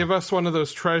 Give us one of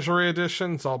those Treasury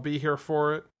editions. I'll be here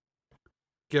for it.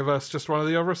 Give us just one of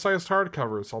the oversized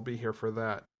hardcovers. I'll be here for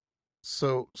that.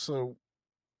 So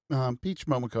Peach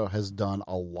Momoko has done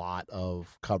a lot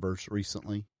of covers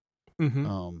recently.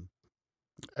 Mm-hmm.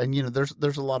 And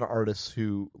there's a lot of artists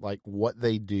who, like, what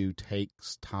they do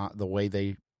takes time. The way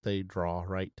they draw,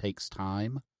 right, takes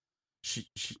time.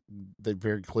 They're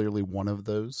very clearly one of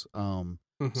those.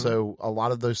 So a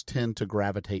lot of those tend to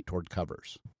gravitate toward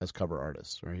covers as cover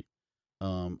artists, right?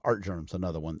 Art Germ's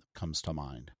another one that comes to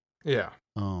mind. Yeah.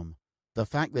 The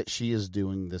fact that she is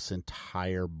doing this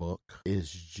entire book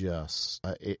is just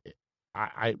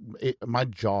my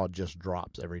jaw just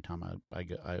drops every time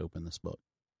I open this book.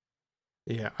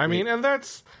 Yeah, I mean, and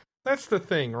that's the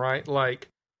thing, right? Like,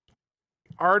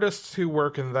 artists who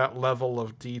work in that level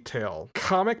of detail,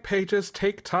 comic pages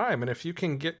take time, and if you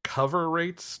can get cover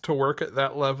rates to work at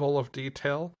that level of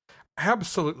detail,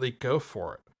 absolutely go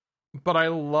for it. But I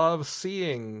love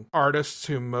seeing artists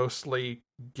who mostly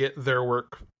get their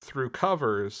work through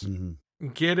covers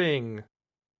getting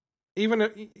even a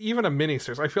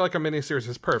miniseries. I feel like a miniseries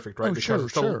is perfect, right? Oh,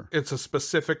 because it's a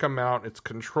specific amount, it's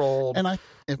controlled, and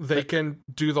they can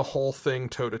do the whole thing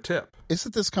toe to tip.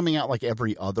 Isn't this coming out like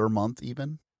every other month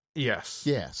even? Yes.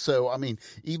 Yeah. So, I mean,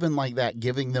 even like that,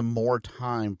 giving them more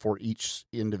time for each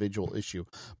individual issue.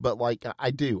 But like,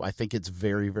 I think it's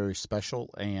very, very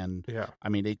special. And yeah, I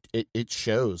mean, it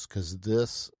shows, because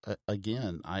this,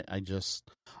 again, I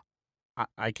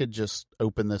could just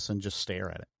open this and just stare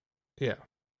at it. Yeah.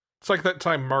 It's like that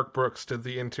time Mark Brooks did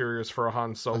the interiors for a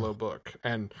Han Solo book,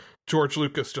 and George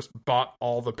Lucas just bought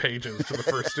all the pages to the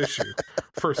first issue.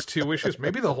 First 2 issues,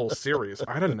 maybe the whole series.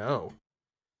 I don't know.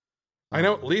 I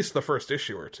know at least the first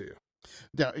issue or two.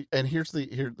 Now, and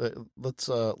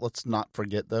let's not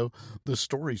forget though, the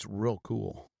story's real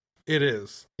cool. It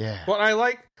is. Yeah. Well, I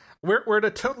like we're at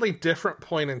a totally different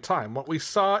point in time. What we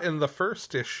saw in the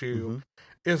first issue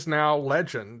is now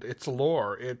legend. It's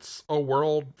lore. It's a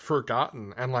world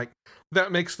forgotten, and like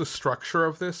that makes the structure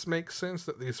of this make sense.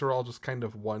 That these are all just kind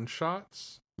of one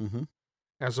shots.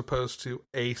 As opposed to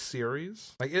a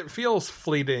series. Like, it feels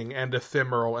fleeting and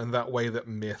ephemeral in that way that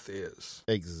myth is.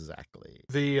 Exactly.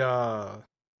 The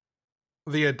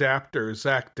adapter,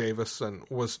 Zach Davison,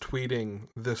 was tweeting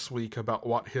this week about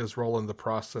what his role in the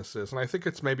process is, and I think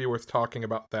it's maybe worth talking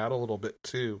about that a little bit,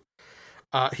 too.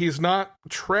 He's not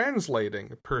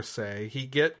translating, per se. He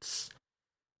gets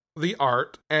the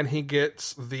art, and he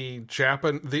gets the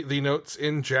notes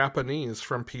in Japanese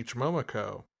from Peach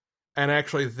Momoko, and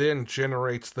actually then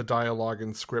generates the dialogue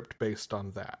and script based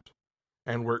on that,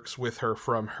 and works with her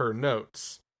from her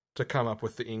notes to come up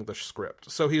with the English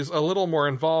script. So he's a little more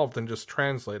involved than just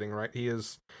translating, right? He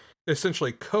is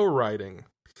essentially co-writing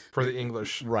for the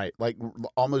English. Right, like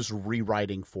almost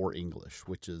rewriting for English,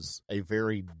 which is a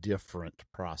very different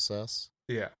process.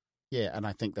 Yeah. Yeah, and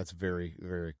I think that's very,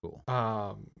 very cool.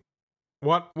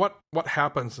 What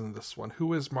happens in this one?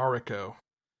 Who is Mariko?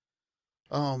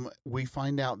 We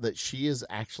find out that she is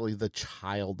actually the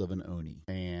child of an Oni,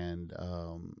 and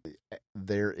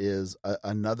there is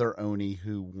another Oni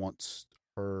who wants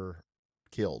her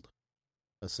killed,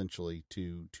 essentially,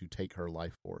 to take her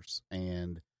life force,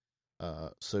 and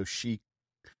so she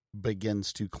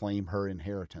begins to claim her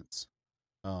inheritance.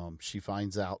 She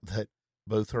finds out that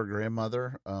both her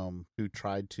grandmother, who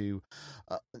tried to,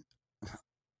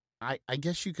 I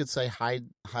guess you could say hide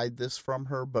this from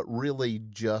her, but really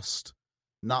just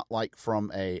not like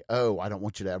from I don't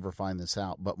want you to ever find this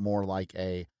out, but more like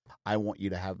I want you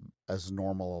to have as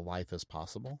normal a life as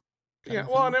possible. Yeah,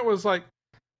 well, and it was like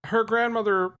her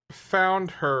grandmother found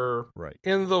her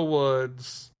in the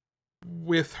woods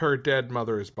with her dead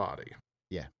mother's body.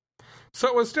 Yeah. So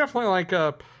it was definitely like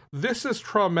this is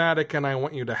traumatic and I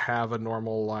want you to have a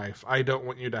normal life. I don't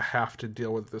want you to have to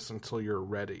deal with this until you're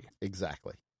ready.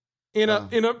 Exactly. In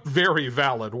a very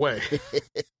valid way.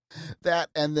 That,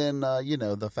 and then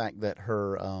the fact that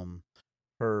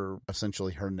her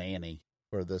essentially her nanny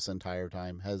for this entire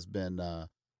time has been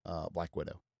Black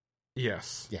Widow.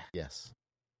 Yes. Yeah. Yes.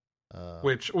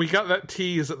 Which we got that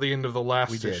tease at the end of the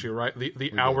last issue, right?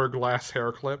 The hourglass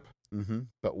hair clip.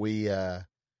 But we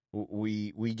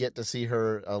get to see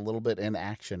her a little bit in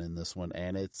action in this one,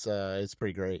 and it's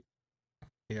pretty great.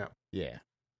 Yeah. Yeah.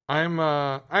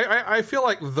 I feel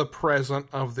like the present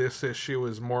of this issue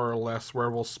is more or less where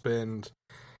we'll spend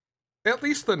at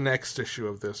least the next issue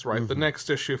of this, right? The next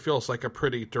issue feels like a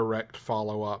pretty direct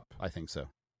follow-up. I think so.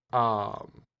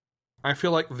 I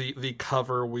feel like the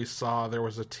cover we saw, there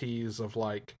was a tease of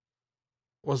like,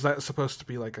 was that supposed to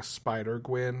be like a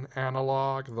Spider-Gwen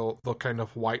analog? The kind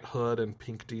of white hood and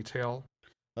pink detail?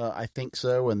 I think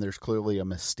so, and there's clearly a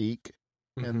Mystique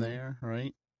in there,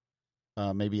 right?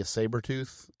 Maybe a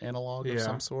Sabretooth analog of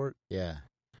some sort. Yeah.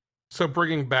 So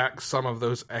bringing back some of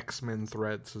those X-Men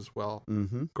threads as well.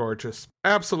 Mm-hmm. Gorgeous.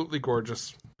 Absolutely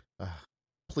gorgeous.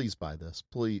 Please buy this.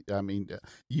 Please, I mean,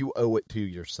 you owe it to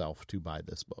yourself to buy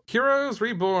this book. Heroes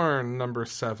Reborn, number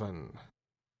 7.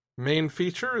 Main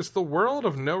feature is The World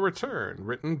of No Return,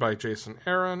 written by Jason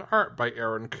Aaron, art by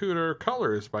Aaron Cooter,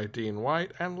 colors by Dean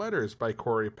White, and letters by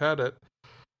Corey Pettit.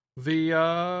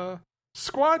 The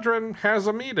squadron has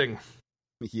a meeting.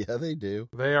 Yeah, they do.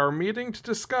 They are meeting to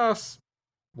discuss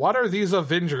what are these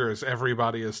Avengers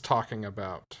everybody is talking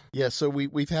about. Yeah, so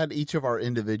we've had each of our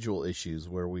individual issues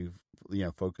where we've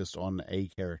focused on a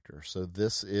character. So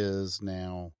this is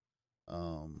now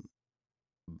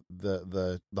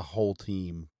the whole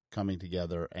team coming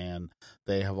together, and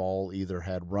they have all either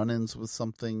had run-ins with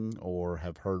something or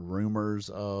have heard rumors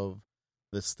of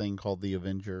this thing called the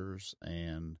Avengers,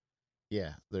 and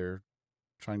yeah, they're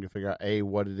trying to figure out A,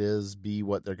 what it is, B,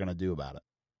 what they're going to do about it.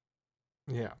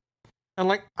 Yeah.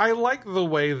 And I like the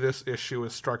way this issue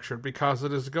is structured because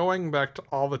it is going back to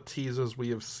all the teases we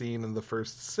have seen in the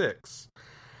first 6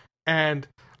 and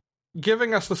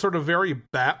giving us the sort of very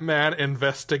Batman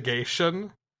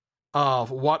investigation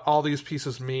of what all these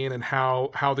pieces mean and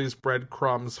how these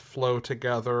breadcrumbs flow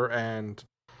together and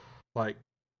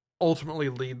ultimately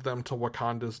lead them to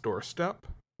Wakanda's doorstep.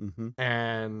 Mm-hmm.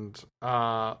 And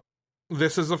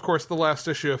this is, of course, the last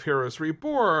issue of Heroes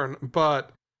Reborn,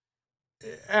 but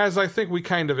as I think we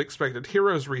kind of expected,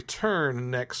 Heroes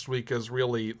Return next week is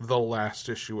really the last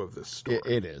issue of this story.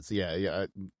 It is, yeah,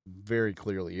 very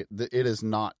clearly. It is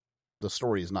not, the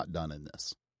story is not done in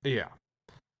this. Yeah.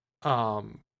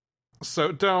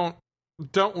 So don't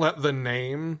let the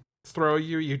name throw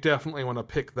you. You definitely want to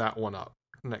pick that one up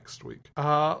next week.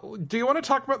 Do you want to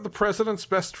talk about The President's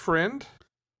Best Friend?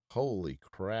 Holy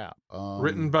crap.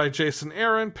 Written by Jason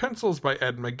Aaron, pencils by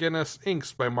Ed McGuinness,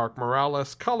 inks by Mark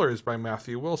Morales, colors by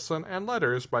Matthew Wilson, and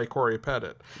letters by Corey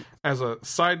Pettit. As a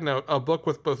side note, a book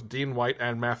with both Dean White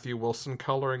and Matthew Wilson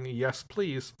coloring, yes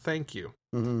please, thank you.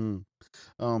 Mm-hmm.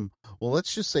 Well,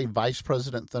 let's just say Vice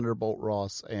President Thunderbolt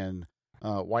Ross and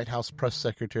White House Press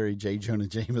Secretary J. Jonah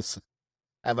Jameson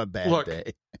have a bad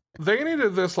day. They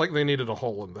needed this like they needed a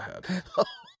hole in the head.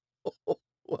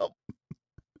 Well,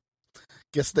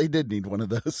 guess they did need one of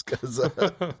those because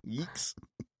yeeks.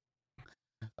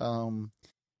 I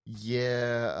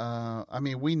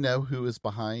mean, we know who is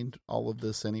behind all of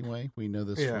this anyway. We know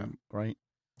this from, right?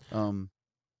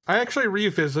 I actually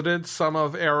revisited some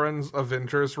of Aaron's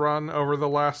Avengers run over the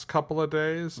last couple of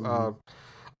days. Mm-hmm.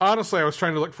 Honestly, I was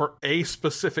trying to look for a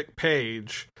specific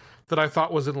page that I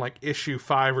thought was in issue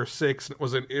 5 or 6, and it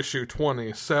was in issue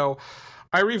 20. So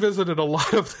I revisited a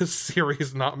lot of this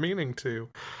series, not meaning to.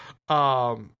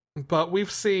 But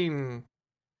we've seen,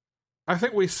 I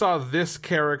think we saw this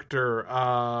character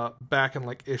back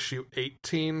in issue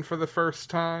 18 for the first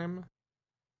time.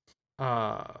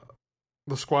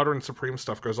 The Squadron Supreme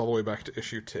stuff goes all the way back to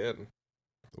issue 10.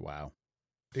 Wow.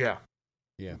 Yeah.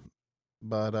 Yeah.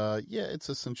 But it's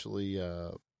essentially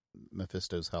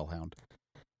Mephisto's Hellhound.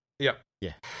 Yep.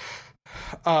 Yeah.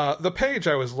 The page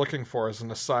I was looking for as an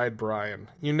aside, Brian.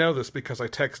 You know this because I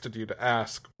texted you to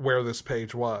ask where this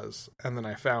page was, and then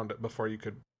I found it before you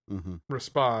could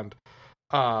respond.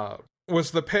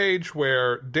 Was the page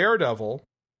where Daredevil,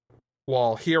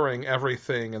 while hearing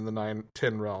everything in the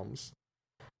 9-10 realms,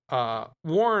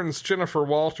 warns Jennifer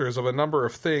Walters of a number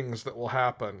of things that will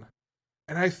happen.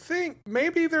 And I think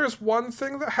maybe there's one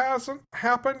thing that hasn't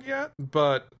happened yet,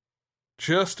 but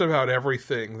just about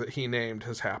everything that he named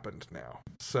has happened now.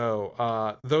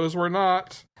 So those were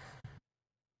not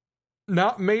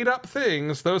made up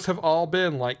things. Those have all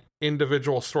been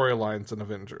individual storylines in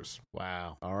Avengers.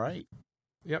 Wow. All right.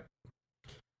 Yep.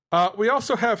 We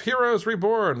also have Heroes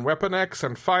Reborn, Weapon X,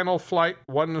 and Final Flight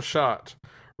One Shot.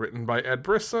 Written by Ed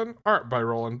Brisson, art by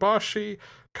Roland Boschi,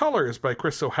 colors by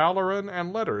Chris O'Halloran,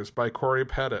 and letters by Corey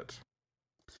Pettit.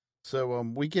 So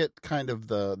we get kind of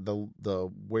the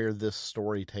where this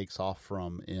story takes off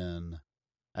from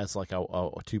as a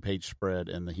 2-page spread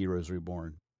in the Heroes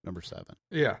Reborn number 7.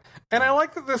 Yeah, and I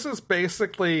like that this is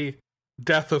basically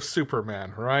Death of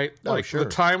Superman, right? Sure. The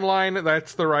timeline,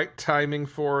 that's the right timing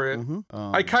for it.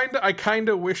 Mm-hmm. I kind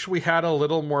of wish we had a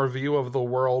little more view of the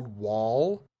world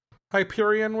while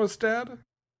Hyperion was dead.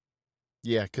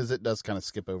 Yeah, because it does kind of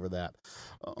skip over that.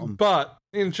 But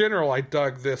in general, I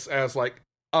dug this as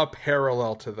a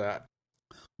parallel to that.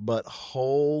 But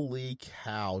holy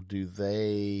cow, do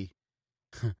they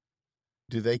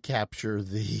capture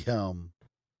the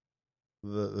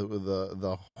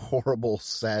horrible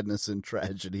sadness and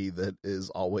tragedy that is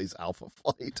always Alpha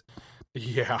Flight?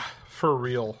 Yeah, for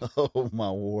real. Oh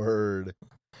my word.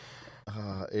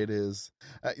 It is.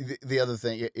 The other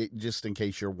thing, just in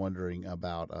case you're wondering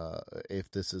about if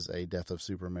this is a Death of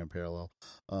Superman parallel,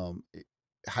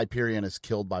 Hyperion is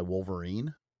killed by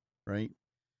Wolverine, right?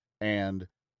 And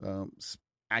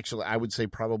actually, I would say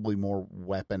probably more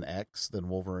Weapon X than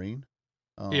Wolverine.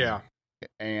 Yeah.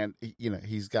 And,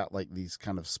 he's got like these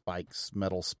kind of spikes,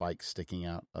 metal spikes sticking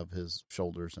out of his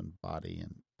shoulders and body.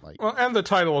 And and the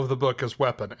title of the book is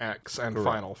Weapon X and Correct.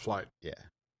 Final Flight. Yeah.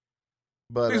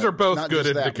 But these are both not good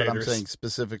just indicators. That, but I'm saying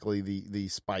specifically the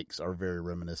spikes are very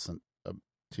reminiscent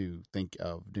to think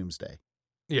of Doomsday.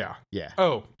 Yeah. Yeah.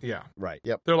 Oh, yeah. Right.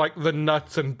 Yep. They're like the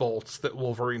nuts and bolts that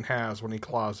Wolverine has when he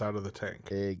claws out of the tank.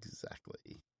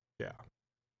 Exactly. Yeah.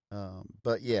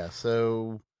 But yeah,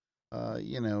 so,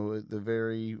 the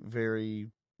very, very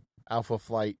Alpha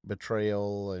Flight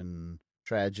betrayal and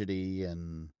tragedy,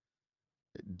 and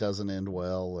it doesn't end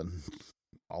well, and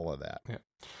all of that. Yeah.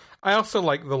 I also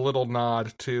like the little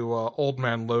nod to Old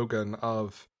Man Logan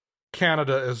of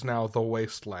Canada is now the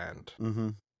wasteland. Mm-hmm.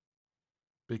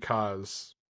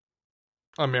 Because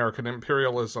American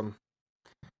imperialism,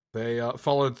 they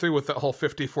followed through with that whole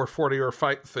 54-40 or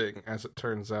fight thing, as it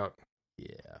turns out.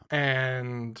 Yeah.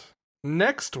 And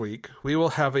next week, we will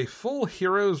have a full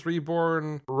Heroes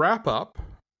Reborn wrap-up.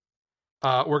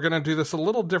 We're going to do this a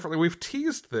little differently. We've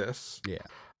teased this. Yeah.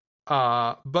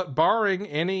 But barring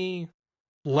any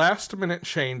last-minute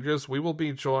changes, we will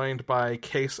be joined by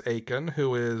Case Aiken,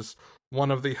 who is one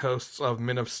of the hosts of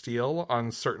Men of Steel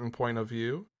on Certain Point of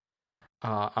View,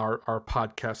 our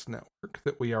podcast network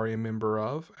that we are a member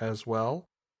of as well.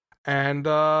 And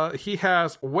he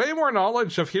has way more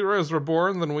knowledge of Heroes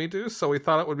Reborn than we do, so we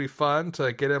thought it would be fun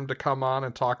to get him to come on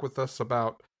and talk with us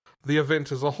about the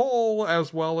event as a whole,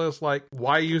 as well as,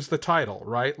 why use the title,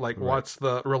 right? What's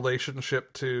the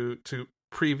relationship to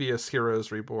previous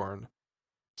Heroes Reborn?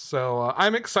 So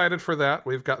I'm excited for that.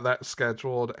 We've got that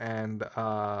scheduled, and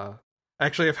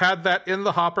actually I've had that in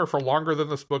the hopper for longer than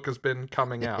this book has been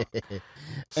coming out.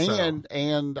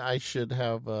 And I should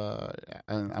have,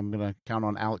 and I'm going to count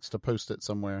on Alex to post it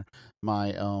somewhere,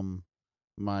 my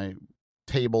my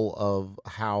table of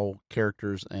how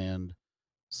characters and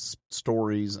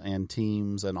stories and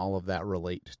teams and all of that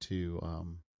relate to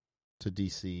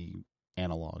DC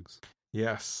analogs.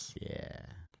 Yes. Yeah.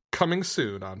 Coming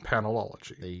soon on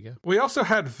Panelology. There you go. We also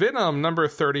had Venom number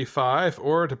 35,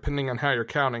 or depending on how you're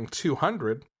counting,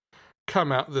 200,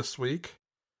 come out this week.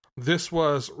 This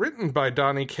was written by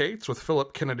Donny Cates with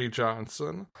Philip Kennedy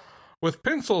Johnson, with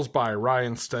pencils by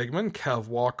Ryan Stegman, Kev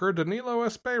Walker, Danilo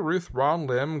S. Ruth, Ron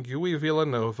Lim, Guy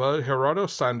Villanova, Gerardo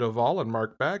Sandoval, and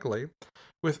Mark Bagley,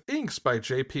 with inks by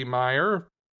J.P. Meyer,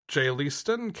 Jay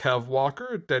Leaston, Kev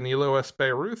Walker, Danilo S.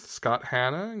 Ruth, Scott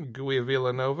Hanna, Guy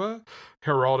Villanova,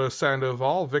 Geraldo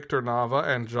Sandoval, Victor Nava,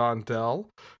 and John Dell.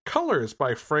 Colors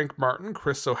by Frank Martin,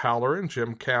 Chris O'Halloran,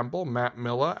 Jim Campbell, Matt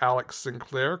Milla, Alex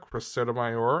Sinclair, Chris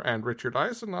Sotomayor, and Richard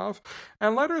Eisenhoff.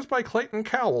 And letters by Clayton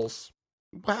Cowles.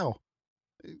 Wow.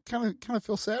 Kind of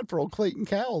feel sad for old Clayton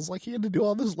Cowles, like he had to do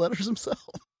all those letters himself.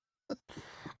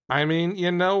 I mean,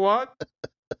 you know what?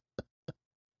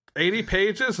 80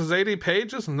 pages is 80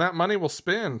 pages, and that money will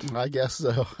spend. I guess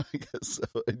so.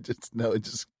 It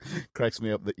just cracks me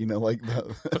up that,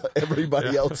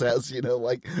 everybody else has,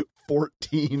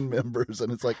 14 members,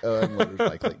 and it's like, oh, I'm letters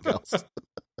by Clayton Cowles.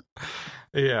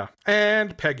 Yeah.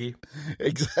 And Peggy.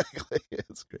 Exactly.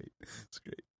 It's great.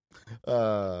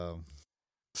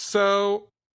 So,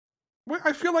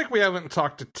 I feel like we haven't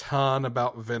talked a ton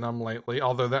about Venom lately,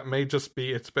 although that may just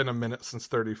be, it's been a minute since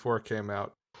 34 came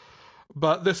out.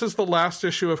 But this is the last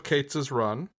issue of Cates'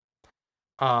 run.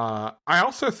 I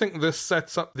also think this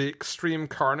sets up the Extreme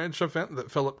Carnage event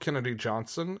that Philip Kennedy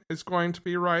Johnson is going to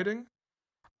be writing,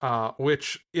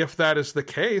 which, if that is the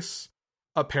case,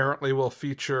 apparently will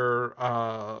feature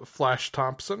Flash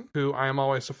Thompson, who I am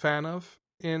always a fan of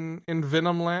in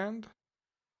Venom Land.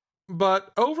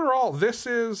 But overall, this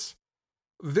is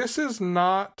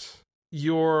not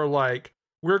your,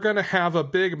 we're going to have a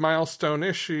big milestone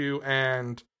issue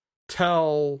and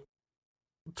tell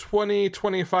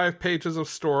 20-25 pages of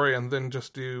story and then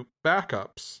just do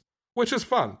backups, which is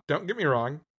fun. Don't get me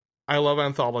wrong. I love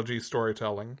anthology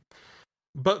storytelling.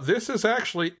 But this is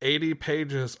actually 80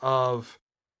 pages of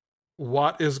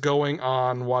what is going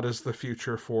on, what is the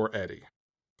future for Eddie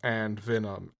and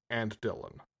Venom and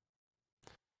Dylan.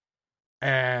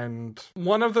 And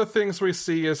one of the things we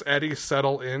see is Eddie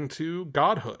settle into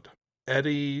godhood.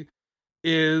 Eddie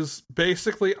is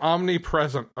basically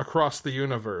omnipresent across the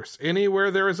universe. Anywhere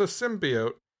there is a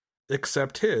symbiote,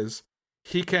 except his,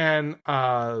 he can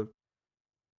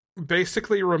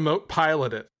basically remote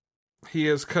pilot it. He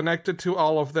is connected to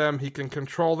all of them. He can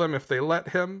control them if they let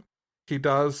him. He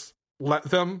does let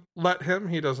them let him.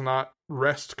 He does not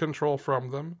wrest control from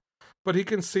them. But he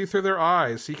can see through their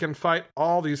eyes. He can fight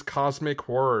all these cosmic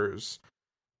horrors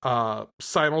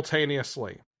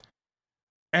simultaneously.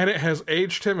 And it has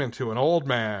aged him into an old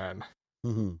man.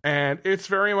 Mm-hmm. And it's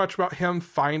very much about him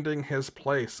finding his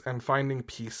place and finding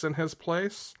peace in his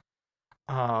place.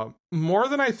 More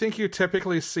than I think you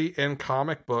typically see in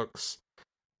comic books,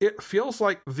 it feels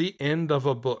like the end of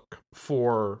a book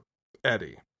for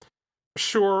Eddie.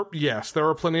 Sure, yes, there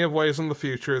are plenty of ways in the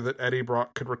future that Eddie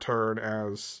Brock could return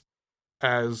as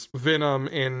Venom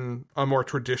in a more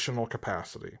traditional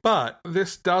capacity. But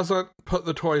this doesn't put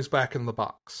the toys back in the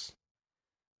box.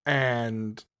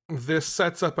 And this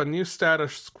sets up a new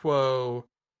status quo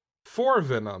for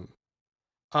Venom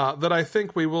that I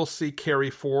think we will see carry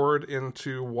forward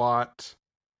into what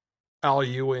Al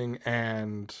Ewing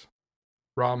and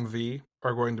Ram V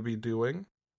are going to be doing.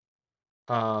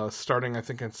 Starting, I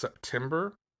think, in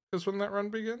September is when that run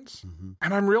begins. Mm-hmm.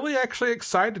 And I'm really actually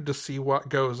excited to see what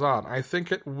goes on. I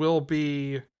think it will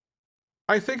be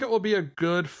a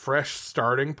good, fresh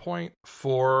starting point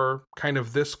for kind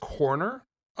of this corner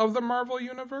of the Marvel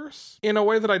Universe in a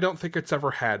way that I don't think it's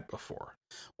ever had before.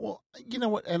 Well, you know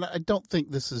what? And I don't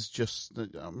think this is just,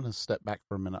 I'm going to step back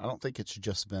for a minute. I don't think it's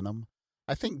just Venom.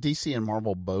 I think DC and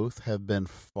Marvel both have been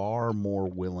far more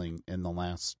willing in the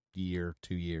last year,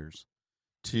 2 years,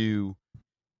 to,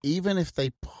 even if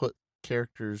they put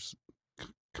characters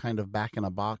kind of back in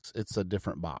a box, it's a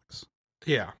different box.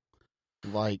 Yeah.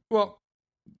 Like, well,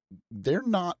 they're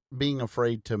not being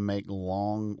afraid to make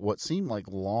what seem like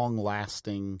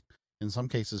long-lasting, in some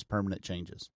cases, permanent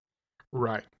changes.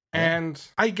 Right. And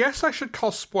I guess I should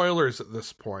call spoilers at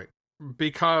this point,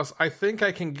 because I think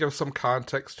I can give some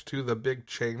context to the big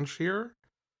change here.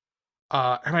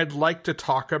 And I'd like to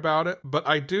talk about it, but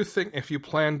I do think if you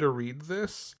plan to read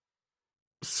this,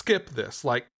 skip this.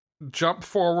 Like, jump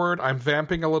forward. I'm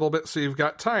vamping a little bit so you've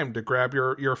got time to grab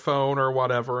your phone or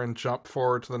whatever and jump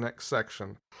forward to the next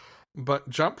section. But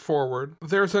jump forward.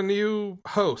 There's a new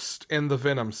host in the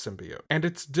Venom symbiote, and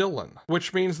it's Dylan,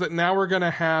 which means that now we're going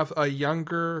to have a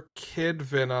younger kid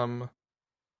Venom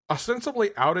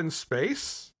ostensibly out in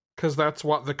space, because that's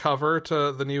what the cover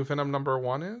to the new Venom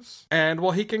 #1 is. And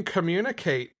while he can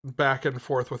communicate back and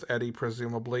forth with Eddie,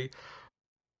 presumably,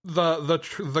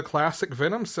 the classic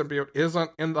Venom symbiote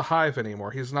isn't in the hive anymore.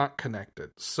 He's not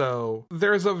connected. So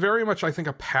there's a very much, I think,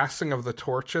 a passing of the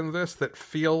torch in this that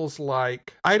feels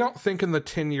like, I don't think in the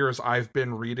 10 years I've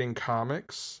been reading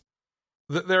comics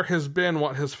that there has been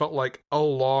what has felt like a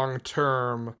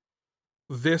long-term,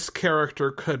 this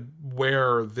character could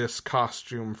wear this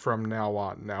costume from now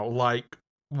on now, like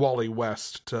Wally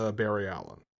West to Barry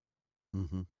Allen.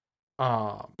 Mm-hmm.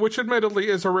 Which admittedly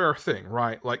is a rare thing,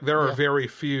 right? Like, there are very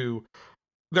few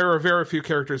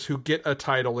characters who get a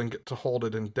title and get to hold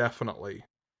it indefinitely.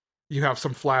 You have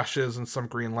some Flashes and some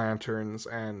Green Lanterns,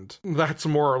 and that's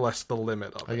more or less the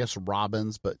limit of it. I guess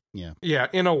Robins, but yeah. Yeah,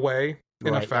 in a way,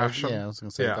 in a fashion. I was going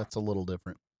to say that's a little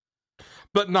different.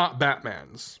 But not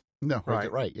Batman's. No,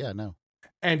 right, yeah, no.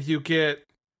 And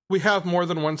we have more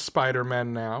than one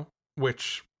Spider-Man now,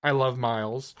 which I love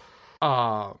Miles.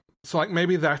 So, like,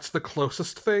 maybe that's the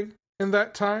closest thing in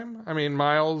that time. I mean,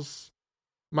 Miles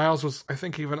was, I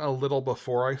think, even a little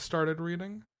before I started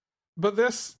reading. But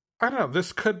this, I don't know,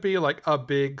 this could be, like, a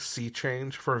big sea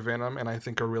change for Venom in, I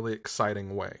think, a really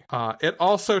exciting way. It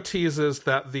also teases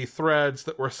that the threads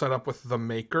that were set up with the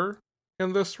Maker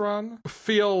in this run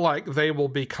feel like they will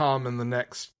become, in the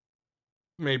next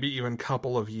maybe even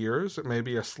couple of years, it may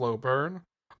be a slow burn,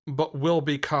 but will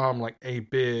become like a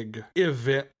big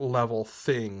event level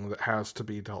thing that has to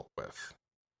be dealt with.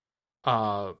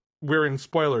 We're in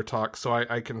spoiler talk, so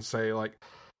I can say, like,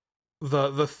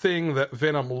 the thing that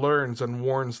Venom learns and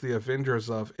warns the Avengers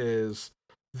of is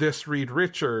this Reed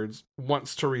Richards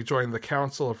wants to rejoin the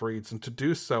Council of Reeds, and to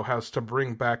do so has to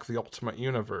bring back the Ultimate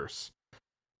Universe.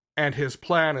 And his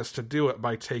plan is to do it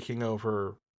by taking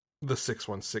over the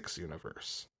 616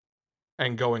 universe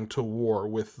and going to war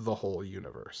with the whole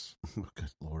universe.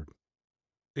 Good Lord.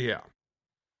 Yeah.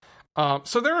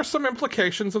 So there are some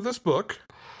implications of this book,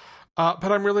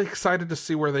 but I'm really excited to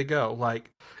see where they go.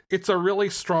 Like, it's a really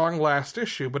strong last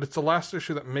issue, but it's a last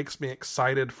issue that makes me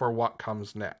excited for what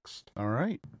comes next. All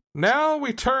right. Now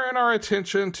we turn our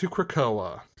attention to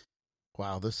Krakoa.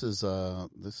 Wow, this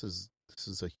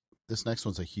next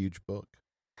one's a huge book.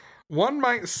 One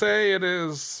might say it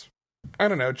is, I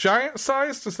don't know,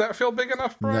 giant-sized? Does that feel big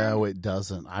enough, Brian? No, it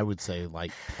doesn't. I would say,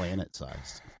 like,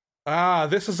 planet-sized.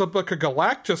 This is a book a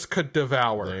Galactus could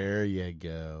devour. There you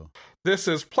go. This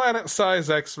is Planet Size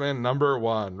X-Men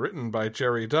 #1, written by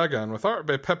Jerry Duggan, with art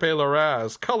by Pepe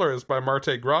Larraz, colors by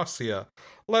Marte Gracia,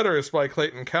 letters by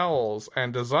Clayton Cowles,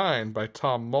 and design by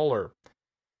Tom Muller.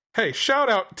 Hey, shout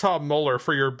out Tom Muller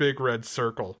for your big red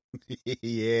circle.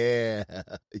 Yeah.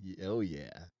 Oh,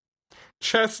 yeah.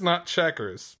 Chestnut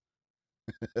checkers.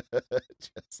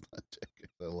 Chestnut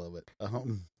checkers. I love it.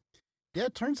 Yeah,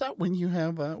 it turns out when you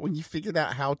have, when you figured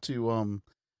out how to,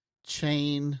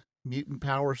 chain mutant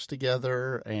powers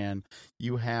together, and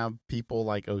you have people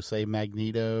like say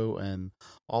Magneto and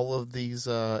all of these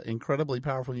incredibly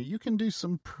powerful, you can do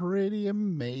some pretty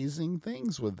amazing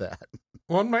things with that.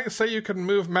 One might say you can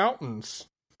move mountains,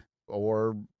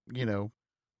 or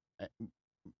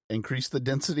increase the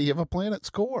density of a planet's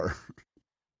core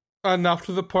enough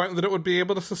to the point that it would be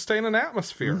able to sustain an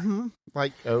atmosphere. Mm-hmm.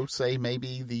 Like say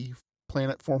maybe the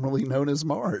planet formerly known as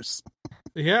Mars.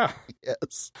 Yeah.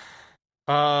 Yes.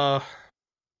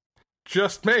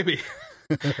 Just maybe.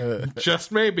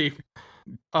 Just maybe.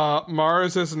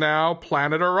 Mars is now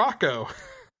Planet Arakko.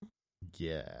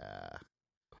 Yeah.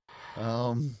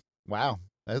 Wow.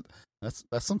 That's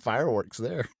some fireworks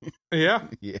there. Yeah.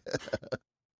 Yeah.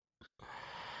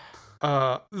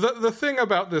 The thing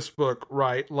about this book,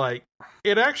 right, like,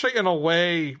 it actually, in a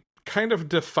way, kind of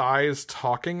defies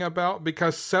talking about,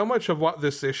 because so much of what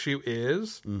this issue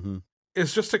is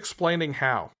just explaining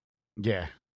how. Yeah.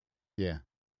 Yeah.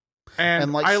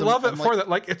 And like I love it for that.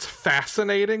 Like, it's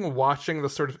fascinating watching the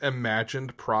sort of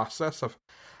imagined process of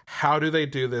how do they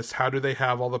do this? How do they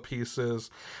have all the pieces?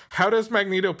 How does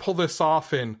Magneto pull this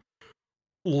off in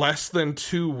less than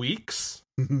 2 weeks?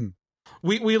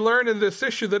 We learn in this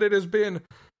issue that it has been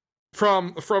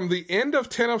from the end of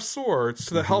Ten of Swords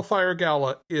to the Hellfire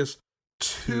Gala is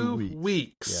 2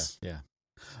 weeks. Yeah.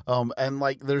 And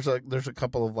like there's a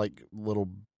couple of like little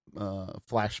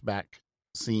flashback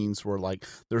scenes where like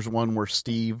there's one where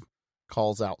Steve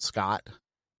calls out Scott,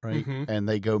 right? And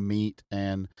they go meet,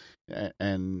 and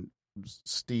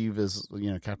Steve is,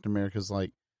 Captain America's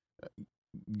like,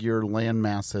 your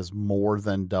landmass has more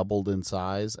than doubled in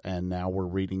size, and now we're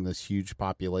reading this huge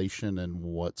population, and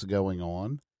what's going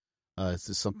on? Is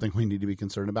this something we need to be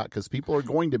concerned about? Because people are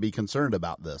going to be concerned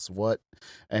about this. What?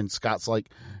 And Scott's like,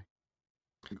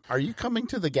 are you coming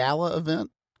to the gala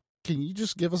event? Can you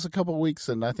just give us a couple weeks,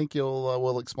 and I think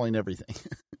we'll explain everything.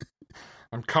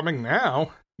 I'm coming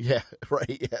now. Yeah, right.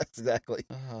 Yeah, exactly.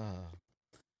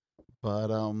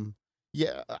 But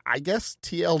yeah, I guess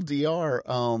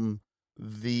TLDR,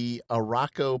 the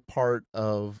Arakko part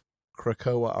of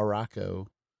Krakoa Arakko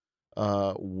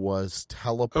was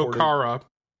teleported. Okara.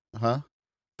 Huh?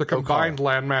 The combined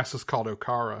landmass is called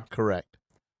Okara. Correct.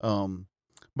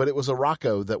 But it was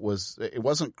Arakko that was, it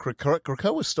wasn't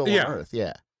Krakoa was still on Earth,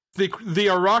 yeah. The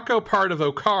Arakko part of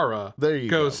Okara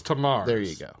goes to Mars. There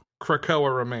you go.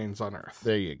 Krakoa remains on Earth.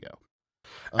 There you go.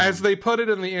 As they put it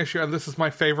in the issue, and this is my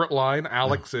favorite line,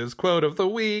 Alex's quote of the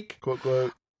week.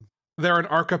 Quote. They're an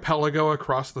archipelago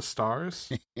across the stars.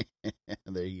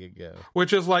 There you go.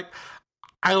 Which is like,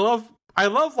 I love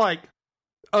like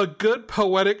a good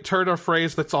poetic turn of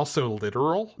phrase that's also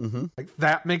literal. Like,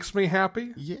 that makes me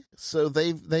happy. Yeah. So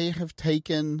they have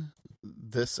taken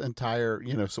this entire,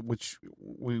 so which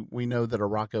we know that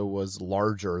Arakko was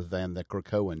larger than the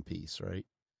Krakoan piece, right?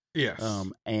 Yes.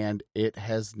 And it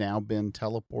has now been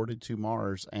teleported to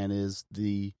Mars and is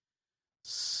the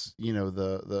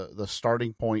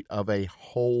starting point of a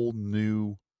whole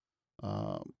new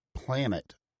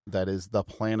planet that is the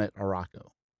planet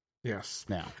Arakko. Yes.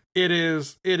 Now it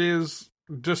is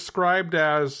described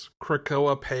as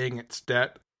Krakoa paying its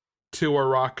debt to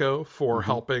Arakko for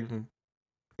helping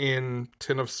in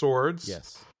Ten of Swords.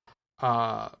 Yes.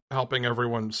 Helping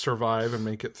everyone survive and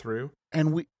make it through.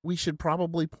 And we should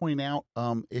probably point out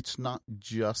it's not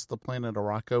just the planet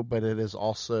Arakko, but it has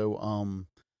also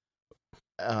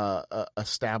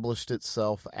established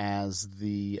itself as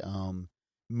the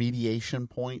mediation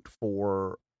point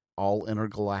for all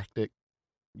intergalactic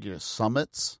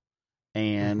summits,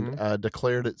 and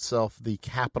declared itself the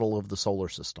capital of the solar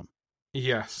system.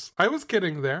 Yes, I was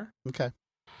getting there. Okay.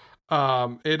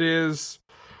 It is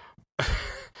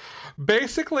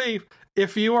basically,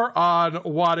 if you are on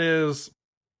what is,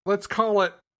 let's call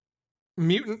it,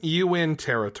 mutant UN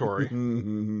territory,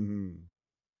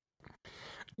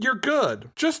 you're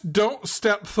good. Just don't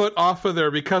step foot off of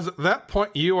there, because at that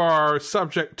point you are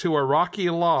subject to Iraqi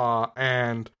law,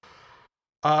 and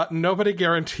nobody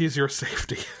guarantees your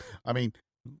safety. I mean,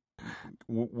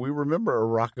 we remember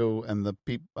Arakko and the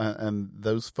people and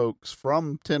those folks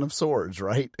from Ten of Swords,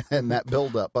 right? And that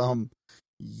buildup.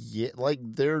 Yeah, like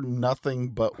they're nothing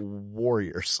but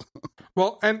warriors.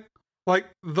 Well, and like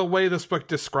the way this book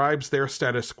describes their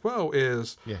status quo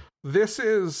is this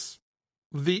is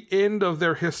the end of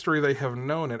their history they have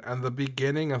known it and the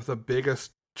beginning of the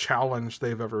biggest challenge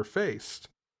they've ever faced,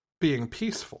 being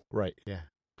peaceful. Right, yeah.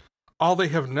 All they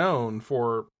have known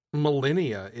for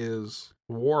millennia is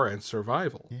war and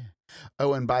survival. Yeah.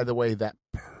 Oh, and by the way, that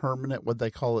permanent, what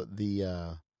they call it,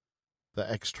 the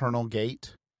external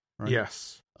gate, right?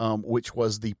 Yes. Which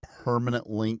was the permanent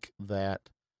link that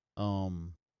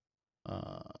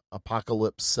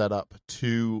Apocalypse set up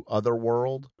to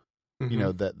Otherworld, you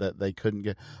know, that they couldn't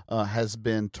get, has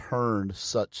been turned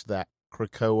such that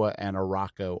Krakoa and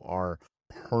Arakko are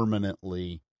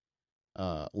permanently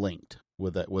linked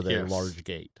with a large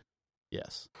gate.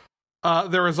 Yes.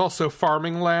 There is also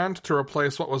farming land to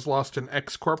replace what was lost in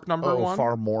X-Corp number 1.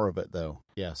 Far more of it, though.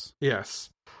 Yes.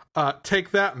 Yes. Take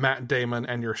that, Matt Damon,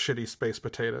 and your shitty space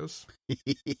potatoes.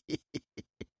 Shitty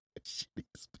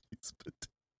space potatoes.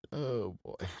 Oh,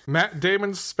 boy. Matt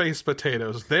Damon's Space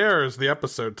Potatoes. There's the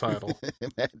episode title.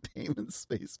 Matt Damon's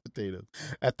Space Potatoes.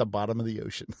 At the bottom of the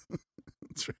ocean.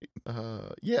 That's right.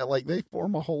 Yeah, like they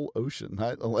form a whole ocean.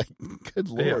 Good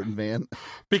Lord, man.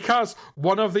 Because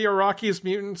one of the Araki's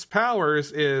mutants'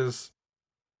 powers is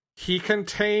he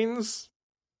contains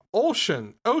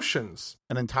oceans.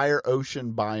 An entire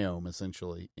ocean biome,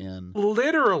 essentially.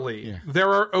 Literally. Yeah. There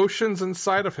are oceans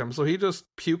inside of him, so he just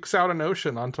pukes out an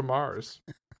ocean onto Mars.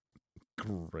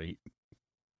 Great.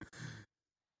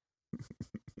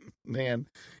 Man,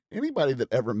 anybody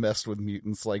that ever messed with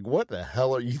mutants, like, what the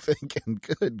hell are you thinking?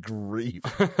 Good grief.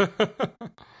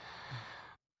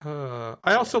 I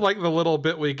also like the little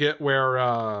bit we get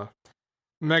where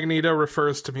Magneto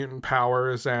refers to mutant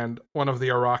powers and one of the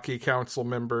Araki Council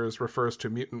members refers to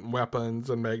mutant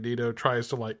weapons, and Magneto tries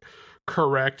to,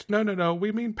 correct, no,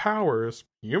 we mean powers.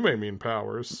 You may mean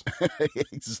powers.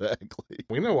 Exactly.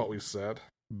 We know what we said.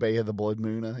 Bay of the Blood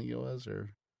Moon, I think it was,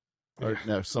 or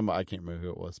no, somebody, I can't remember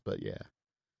who it was, but yeah.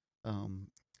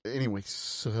 Anyway,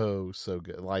 so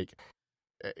good.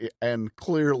 And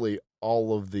clearly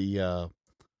all of the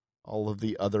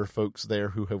other folks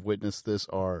there who have witnessed this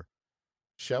are,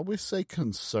 shall we say,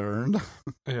 concerned.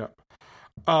 Yeah.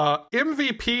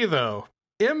 MVP though.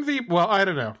 Well, I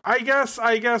don't know. I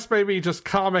guess maybe just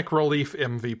comic relief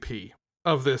MVP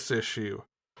of this issue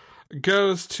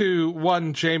goes to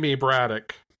one Jamie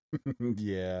Braddock.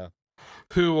 Yeah.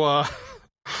 Who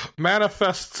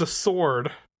manifests a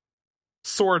sword.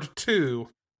 Sword 2.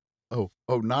 Oh,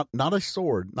 not a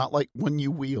sword, not like one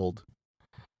you wield.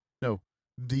 No,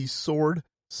 the sword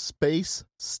space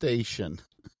station.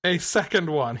 A second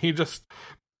one. He just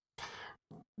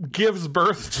gives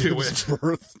birth to it.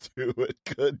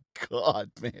 Good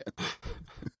God, man.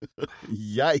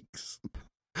 Yikes.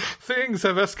 Things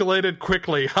have escalated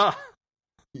quickly, huh?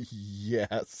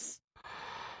 Yes.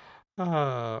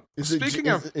 Is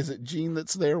it Jean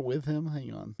that's there with him?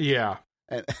 Hang on. Yeah.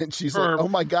 And she's like, oh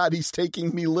my God, he's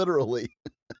taking me literally.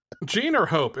 Jean or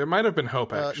Hope? It might have been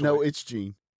Hope, actually. No, it's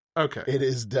Jean. Okay. It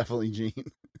is definitely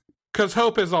Jean. Because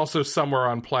Hope is also somewhere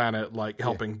on planet,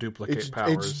 helping duplicate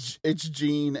powers. It's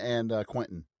Jean and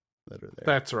Quentin that are there.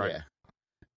 That's right. Yeah.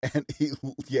 And he,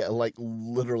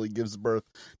 literally gives birth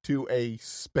to a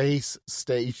space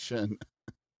station.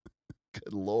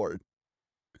 Good Lord.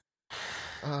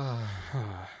 Yeah.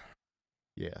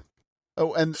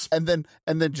 Oh, and then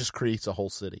just creates a whole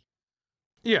city.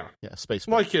 Yeah. Yeah, space.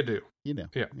 Like you do. You know.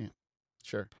 Yeah.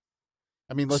 Sure.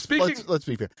 I mean, let's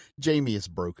be fair. Jamie is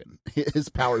broken. His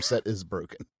power set is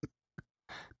broken.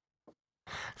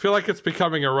 I feel like it's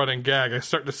becoming a running gag. I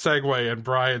start to segue and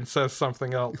Brian says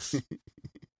something else.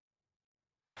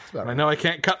 Right. I know I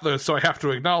can't cut those, so I have to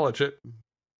acknowledge it.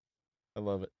 I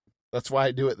love it. That's why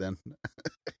I do it then.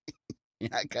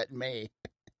 You're not cutting me.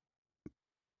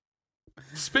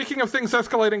 Speaking of things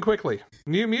escalating quickly,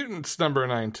 New Mutants number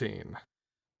 19.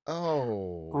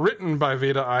 Oh. Written by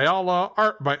Vita Ayala,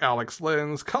 art by Alex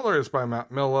Lins, colors by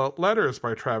Matt Milla, letters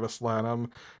by Travis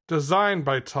Lanham, designed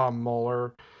by Tom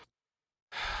Muller.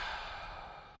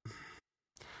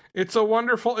 It's a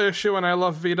wonderful issue, and I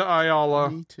love Vita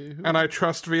Ayala. Me too. And I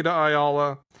trust Vita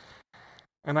Ayala.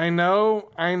 And I know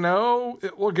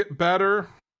it will get better.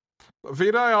 But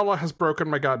Vita Ayala has broken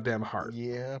my goddamn heart.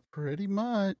 Yeah, pretty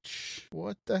much.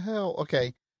 What the hell?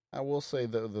 Okay, I will say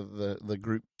the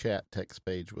group chat text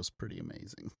page was pretty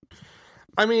amazing.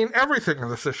 I mean, everything in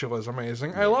this issue was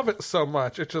amazing. I love it so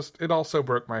much. It also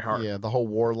broke my heart. Yeah, the whole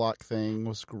Warlock thing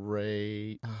was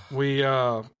great. We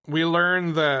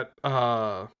learned that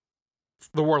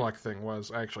the Warlock thing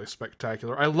was actually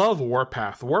spectacular. I love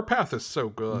Warpath. Warpath is so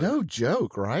good. No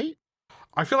joke, right?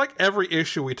 I feel like every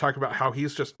issue we talk about how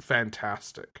he's just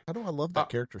fantastic. How do I love that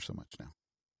character so much now?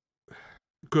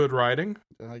 Good writing.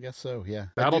 I guess so. Yeah,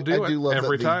 That'll do it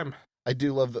every time. I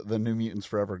do love that the New Mutants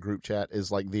Forever group chat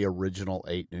is like the original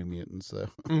 8 New Mutants, though.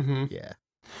 Mm-hmm. Yeah.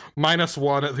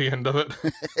 -1 at the end of it.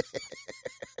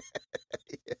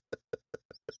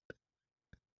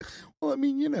 Well, I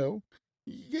mean, you know,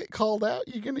 you get called out,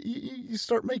 you're gonna you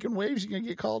start making waves, you're gonna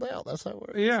get called out. That's how it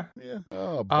works. Yeah. Yeah.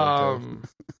 Oh,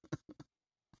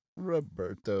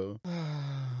 Roberto. Roberto.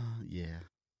 Yeah.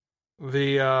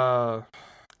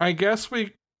 I guess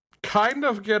we kind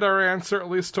of get our answer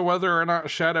at least to whether or not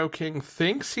Shadow King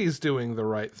thinks he's doing the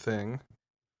right thing.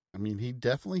 I mean, he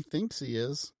definitely thinks he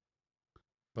is.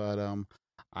 But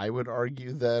I would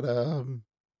argue that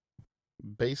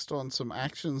based on some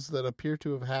actions that appear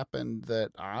to have happened,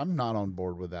 that I'm not on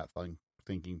board with that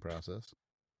thinking process.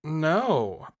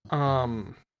 No.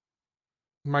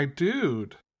 My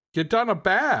dude, you done a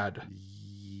bad.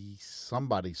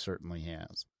 Somebody certainly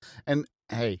has. And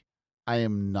hey, I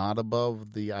am not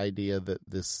above the idea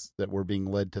that we're being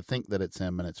led to think that it's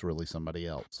him and it's really somebody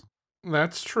else.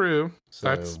 That's true. So,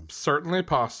 that's certainly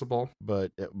possible.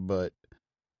 But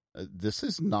this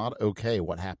is not okay.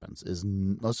 What happens is,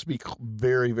 let's be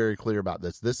very, very clear about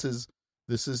this. This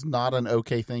is not an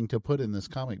okay thing to put in this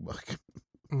comic book.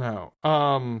 No.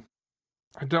 I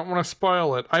don't want to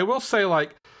spoil it. I will say,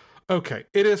 like, okay,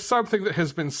 it is something that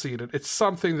has been seeded. It's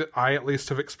something that I at least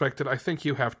have expected. I think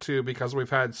you have too, because we've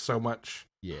had so much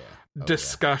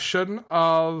discussion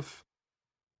of,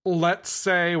 let's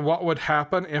say, what would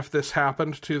happen if this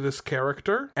happened to this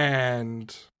character,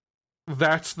 and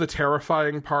that's the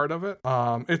terrifying part of it.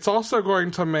 It's also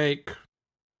going to make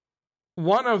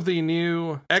one of the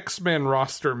new X-Men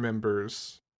roster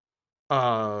members,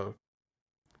 I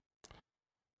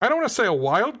don't want to say a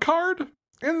wild card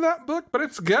in that book, but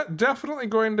it's definitely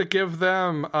going to give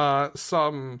them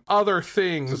some other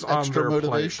things on their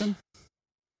motivation. Plate.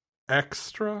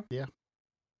 Extra? Yeah.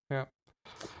 Yeah.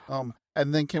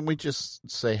 And then can we just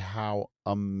say how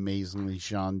amazingly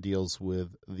Jean deals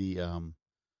with the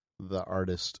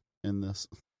artist in this?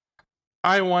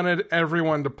 I wanted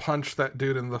everyone to punch that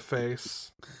dude in the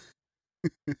face.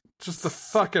 Just the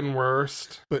fucking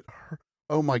worst. But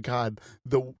oh my god,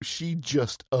 she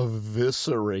just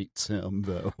eviscerates him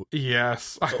though.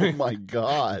 Yes. Oh my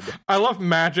god. I love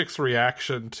Magic's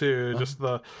reaction too. Just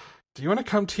do you want to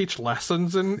come teach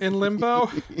lessons in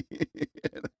Limbo?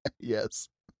 Yes.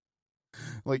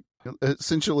 Like,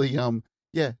 essentially,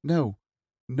 yeah, no.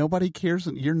 Nobody cares.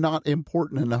 You're not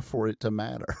important enough for it to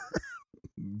matter.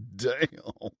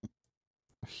 Damn.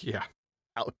 Yeah.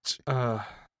 Ouch.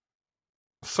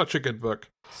 Such a good book.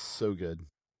 So good.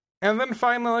 And then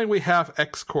finally we have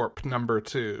X-Corp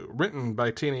 #2, written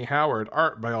by Tini Howard,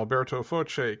 art by Alberto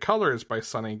Foce, colors by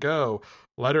Sonny Go,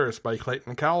 letters by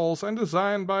Clayton Cowles, and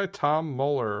designed by Tom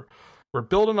Muller. We're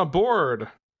building a board,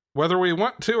 whether we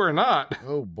want to or not.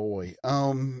 Oh boy.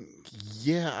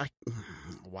 Yeah.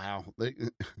 Wow.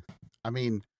 I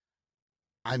mean,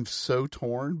 I'm so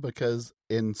torn because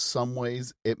in some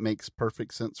ways it makes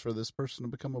perfect sense for this person to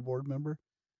become a board member.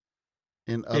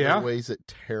 In other ways, it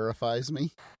terrifies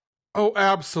me. Oh,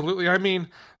 absolutely. I mean,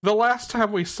 the last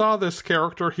time we saw this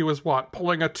character, he was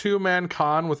pulling a 2-man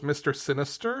con with Mr.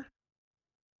 Sinister?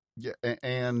 Yeah,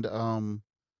 and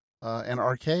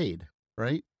Arcade,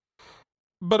 right?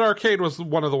 But Arcade was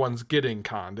one of the ones getting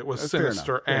conned. It was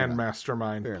Sinister and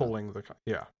Mastermind pulling the con.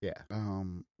 Yeah. Yeah.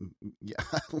 Yeah.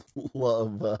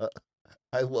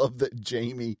 I love that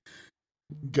Jamie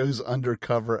goes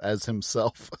undercover as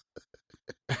himself.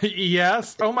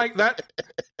 Yes. Oh my,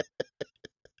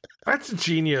 that's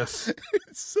genius.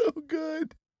 It's so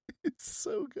good. It's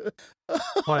so good.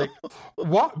 Like,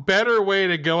 what better way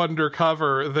to go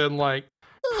undercover than, like,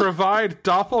 provide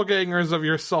doppelgangers of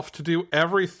yourself to do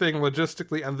everything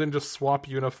logistically and then just swap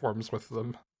uniforms with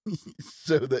them.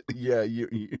 So that, yeah,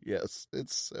 yes,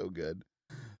 it's so good.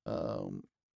 Oh,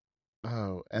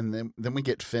 and then we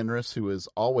get Fenris, who is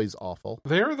always awful.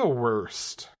 They're the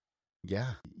worst.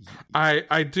 Yeah.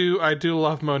 I do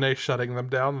love Monet shutting them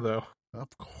down, though. Of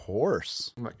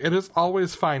course. Like, it is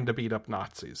always fine to beat up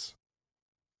Nazis.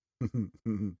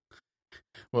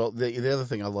 Well, the other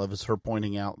thing I love is her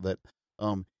pointing out that,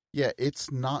 yeah, it's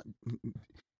not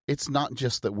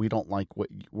just that we don't like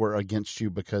we're against you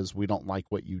because we don't like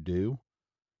what you do.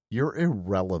 You're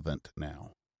irrelevant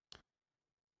now.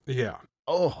 Yeah.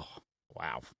 Oh,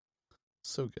 wow.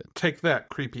 So good. Take that,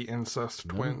 creepy incest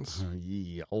twins.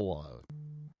 Yeah.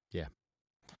 Yeah.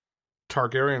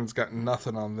 Targaryen's got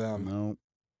nothing on them. No.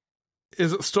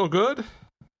 Is it still good?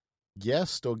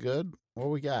 Yes, still good. What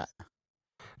we got?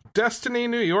 Destiny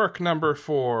New York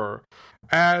 #4.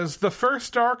 As the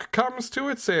first arc comes to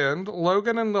its end,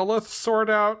 Logan and Lilith sort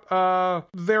out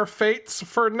their fates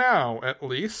for now, at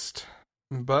least.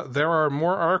 But there are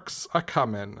more arcs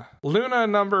a-comin'. Luna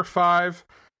 #5.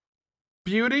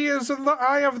 Beauty is in the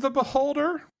eye of the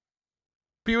beholder.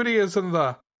 Beauty is in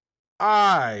the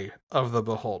eye of the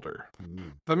beholder.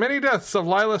 The Many Deaths of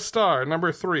Lila Starr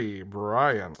 #3.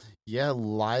 Brian. Yeah,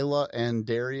 Lila and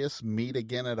Darius meet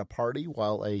again at a party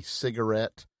while a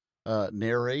cigarette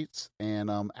narrates.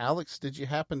 And Alex, did you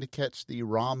happen to catch the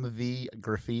Rom V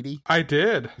graffiti? I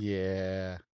did.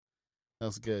 Yeah, that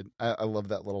was good. I love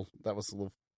that that was a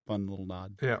little fun little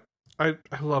nod. Yeah. I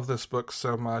love this book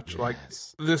so much. Yes. Like,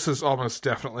 this is almost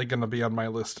definitely going to be on my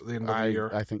list at the end of the year.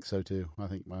 I think so too. I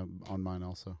think on mine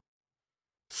also.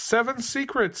 Seven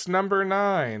Secrets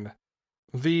 #9.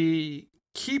 The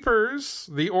Keepers,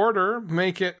 the Order,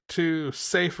 make it to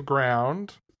safe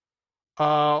ground,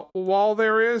 while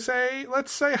there is a,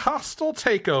 let's say, hostile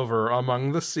takeover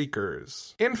among the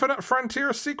Seekers. Infinite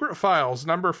Frontier Secret Files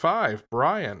 #5.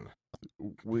 Brian.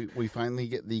 We finally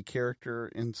get the character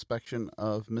inspection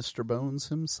of Mr. Bones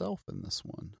himself in this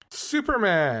one.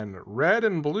 Superman, Red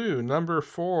and Blue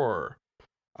 #4.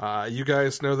 You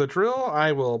guys know the drill.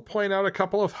 I will point out a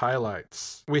couple of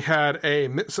highlights. We had a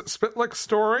Mitsit Spitlick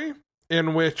story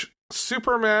in which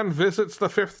Superman visits the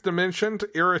fifth dimension to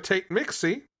irritate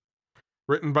Mixie,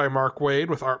 written by Mark Waid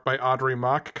with art by Audrey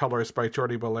Mock, colors by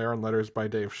Jordi Belair, and letters by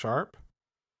Dave Sharp.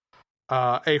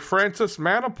 A Francis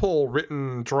Manapul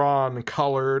written, drawn,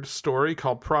 colored story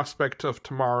called Prospect of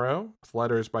Tomorrow, with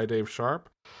letters by Dave Sharp.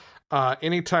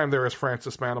 Anytime there is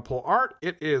Francis Manapul art,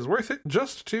 it is worth it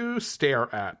just to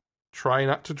stare at. Try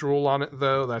not to drool on it,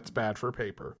 though. That's bad for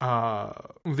paper.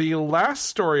 The last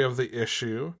story of the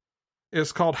issue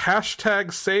is called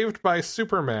 #Saved by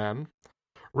Superman,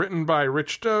 written by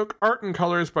Rich Doak, art and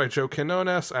colors by Joe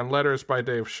Quinones, and letters by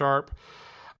Dave Sharp.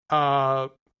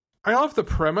 I love the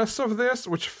premise of this,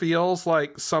 which feels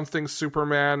like something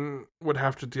Superman would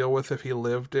have to deal with if he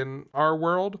lived in our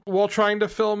world. While trying to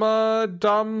film a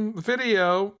dumb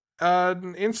video,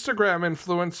 an Instagram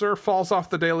influencer falls off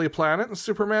the Daily Planet and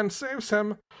Superman saves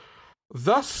him,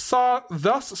 thus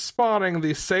spawning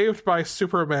the Saved by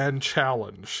Superman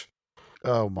challenge.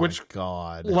 Oh my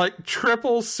god. Like,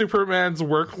 triples Superman's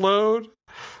workload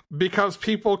because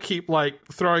people keep, like,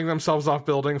 throwing themselves off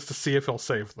buildings to see if he'll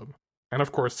save them. And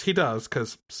of course he does,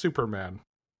 because Superman.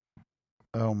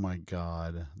 Oh my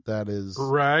god. That is...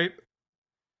 Right?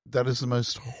 That is the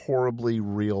most horribly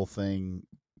real thing.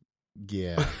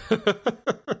 Yeah.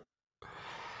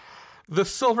 The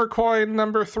Silver Coin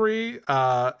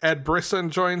 #3. Ed Brisson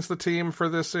joins the team for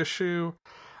this issue.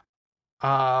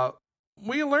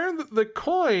 We learn that the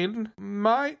coin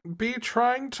might be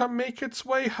trying to make its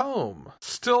way home.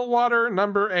 Stillwater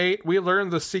 #8, we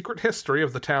learn the secret history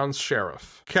of the town's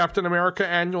sheriff. Captain America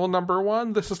Annual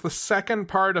 #1, this is the second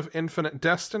part of Infinite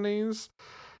Destinies.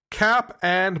 Cap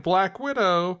and Black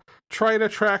Widow try to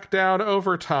track down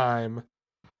Overtime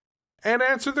and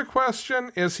answer the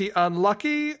question, is he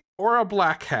unlucky or a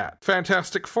black hat?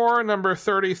 Fantastic Four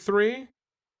 #33.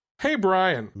 Hey,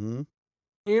 Brian. Hmm?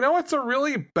 You know, it's a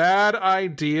really bad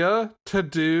idea to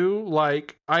do,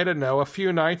 like, I don't know, a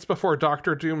few nights before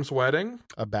Dr. Doom's wedding.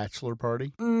 A bachelor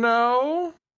party?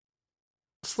 No.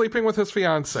 Sleeping with his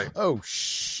fiancée. Oh,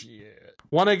 shit.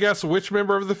 Want to guess which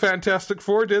member of the Fantastic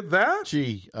Four did that?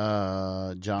 Gee,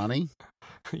 Johnny?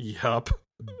 Yup.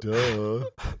 Duh.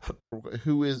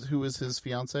 Who is his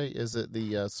fiancée? Is it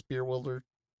the spear wielder?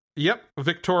 Yep,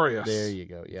 Victorious. There you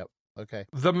go, yep. Okay.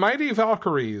 The Mighty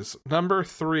Valkyries,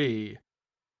 #3.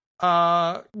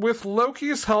 With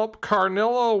Loki's help,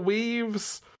 Carnilla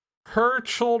weaves her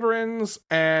children's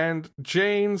and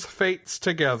Jane's fates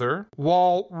together,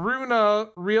 while Runa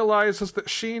realizes that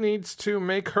she needs to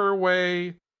make her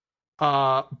way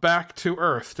back to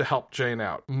Earth to help Jane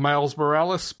out. Miles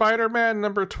Morales Spider-Man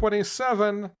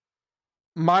 #27.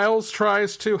 Miles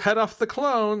tries to head off the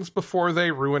clones before they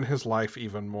ruin his life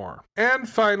even more. And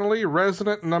finally,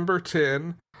 Resident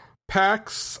 #10.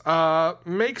 Pax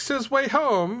makes his way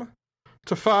home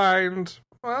to find,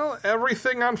 well,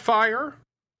 everything on fire.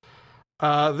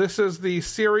 This is the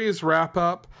series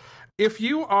wrap-up. If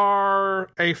you are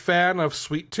a fan of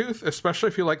Sweet Tooth, especially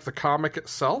if you like the comic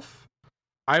itself,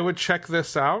 I would check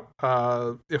this out.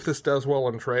 If this does well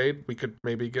in trade, we could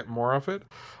maybe get more of it.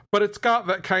 But it's got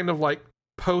that kind of, like,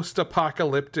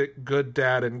 post-apocalyptic good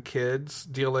dad and kids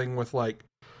dealing with, like,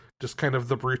 just kind of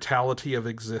the brutality of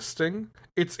existing.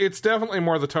 It's definitely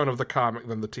more the tone of the comic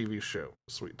than the TV show,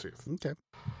 Sweet Tooth. Okay.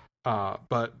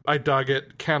 But I dug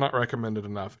it. Cannot recommend it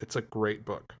enough. It's a great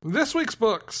book. This week's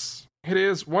books. It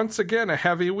is once again a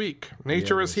heavy week.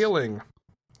 Nature is healing.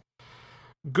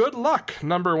 Good Luck,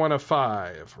 number 1 of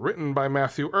 5. Written by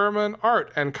Matthew Ehrman,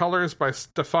 art and colors by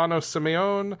Stefano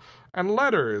Simeone, and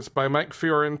letters by Mike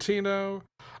Fiorentino.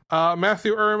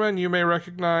 Matthew Ehrman, you may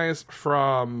recognize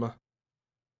from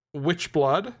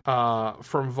Witchblood,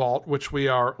 from Vault, which we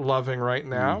are loving right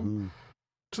now. Mm-hmm.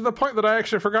 To the point that I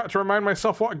actually forgot to remind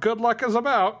myself what Good Luck is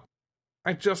about.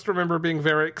 I just remember being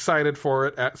very excited for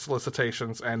it at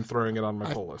solicitations and throwing it on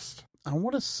my pull list. I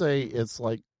want to say it's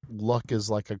like luck is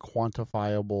like a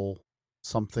quantifiable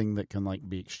something that can like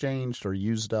be exchanged or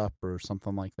used up or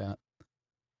something like that.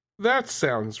 That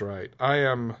sounds right. I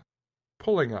am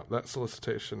pulling up that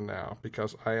solicitation now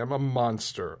because I am a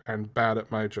monster and bad at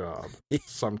my job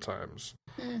sometimes.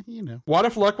 You know. What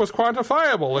if luck was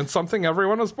quantifiable and something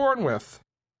everyone was born with?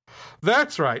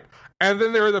 That's right. And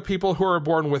then there are the people who are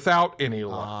born without any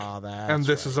luck. And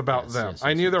this is about them.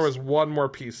 I knew there was one more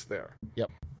piece there.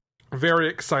 Yep. Very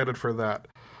excited for that.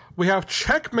 We have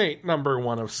Checkmate, number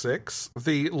 1 of 6,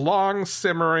 the long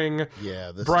simmering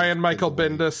Brian Michael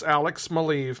Bendis, Alex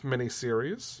Maleev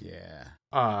miniseries.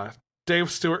 Yeah.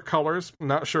 Dave Stewart colors,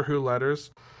 not sure who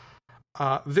letters.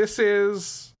 This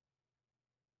is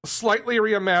slightly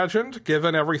reimagined,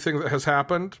 given everything that has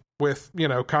happened with,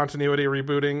 continuity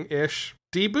rebooting-ish.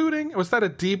 Debooting? Was that a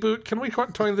deboot? Can we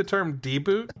coin the term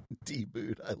deboot?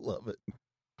 Deboot, I love it.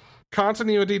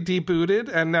 Continuity debooted,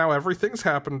 and now everything's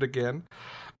happened again.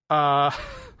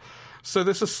 So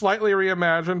this is slightly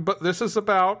reimagined, but this is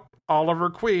about Oliver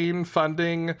Queen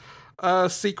funding a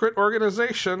secret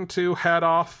organization to head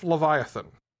off Leviathan.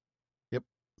 Yep.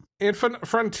 Infinite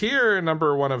Frontier,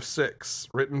 number 1 of 6.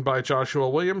 Written by Joshua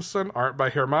Williamson, art by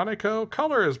Germanico,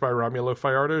 colors by Romulo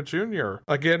Fajardo Jr.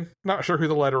 Again, not sure who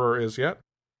the letterer is yet.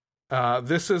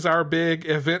 This is our big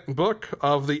event book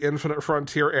of the Infinite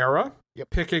Frontier era. Yep.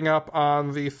 Picking up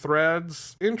on the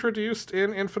threads introduced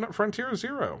in Infinite Frontier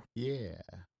 0. Yeah.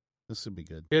 This would be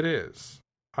good. It is.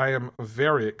 I am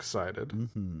very excited.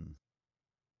 Mm-hmm.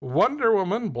 Wonder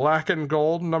Woman, Black and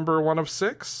Gold, number 1 of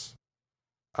 6.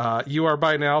 You are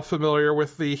by now familiar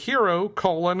with the Hero: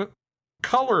 color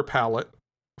palette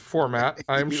format,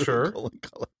 I'm sure. Color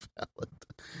palette.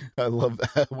 I love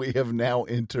that. We have now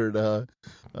entered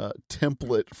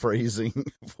template phrasing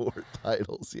for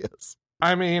titles, yes.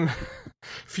 I mean,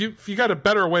 if you got a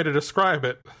better way to describe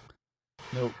it,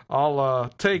 nope. I'll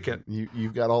take it.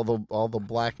 You've got all the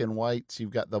black and whites. You've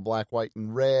got the black, white,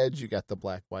 and reds. You got the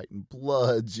black, white, and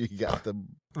bloods. You got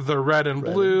the red and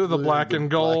blue, the black and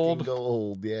gold. Black and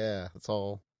gold. Yeah, that's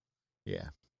all. Yeah,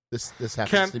 this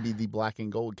happens to be the black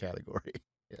and gold category.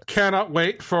 Yes. Cannot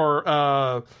wait for.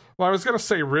 Well, I was going to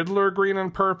say Riddler green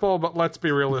and purple, but let's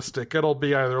be realistic. It'll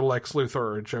be either Lex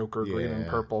Luthor or Joker green and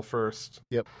purple first.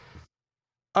 Yep.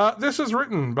 This is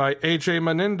written by A.J.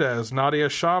 Menendez, Nadia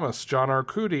Shamus, John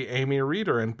Arcudi, Amy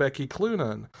Reeder, and Becky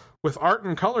Cloonan, with art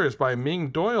and colors by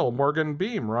Ming Doyle, Morgan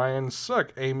Beam, Ryan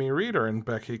Sook, Amy Reeder, and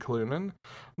Becky Cloonan,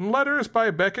 and letters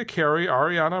by Becca Carey,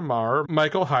 Ariana Marr,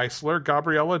 Michael Heisler,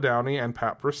 Gabriella Downey, and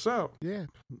Pat Brousseau. Yeah,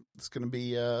 it's going to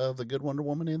be the Good Wonder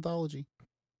Woman anthology.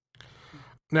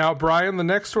 Now, Brian, the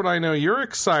next one I know you're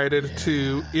excited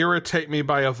to irritate me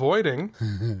by avoiding.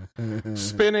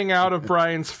 Spinning out of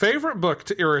Brian's favorite book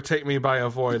to irritate me by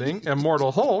avoiding,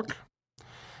 Immortal Hulk,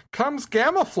 comes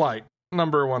Gamma Flight,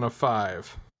 number 1 of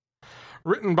 5.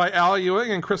 Written by Al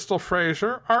Ewing and Crystal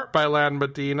Frazier, art by Lan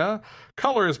Medina,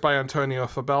 colors by Antonio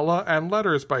Fabella, and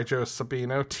letters by Joe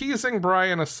Sabino. Teasing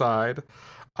Brian aside,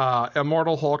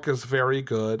 Immortal Hulk is very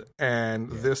good,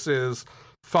 and this is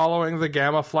following the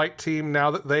Gamma Flight team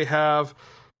now that they have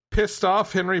pissed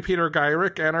off Henry Peter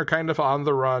Gyrick and are kind of on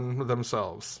the run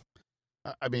themselves.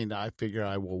 I mean, I figure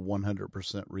I will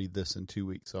 100% read this in 2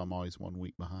 weeks, so I'm always 1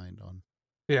 week behind on.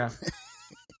 Yeah,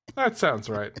 that sounds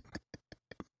right.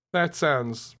 That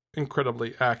sounds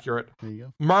incredibly accurate. There you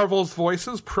go. Marvel's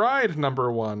Voices Pride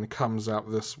number 1 comes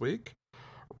out this week,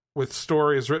 with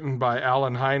stories written by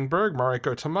Alan Heinberg,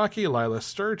 Mariko Tamaki, Lila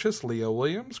Sturgis, Leah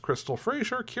Williams, Crystal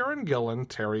Frazier, Kieran Gillen,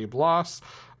 Terry Bloss,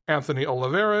 Anthony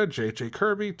Oliveira, J.J.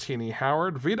 Kirby, Teenie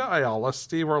Howard, Vita Ayala,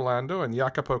 Steve Orlando, and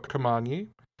Jacopo Camagni,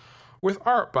 with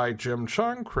art by Jim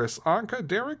Chung, Chris Anka,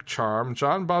 Derek Charm,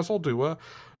 John Bazaldua,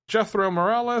 Jethro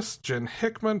Morales, Jen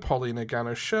Hickman, Paulina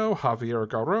Ganucheau, Javier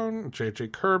Garron, J.J.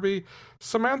 Kirby,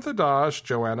 Samantha Dodge,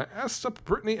 Joanna Estep,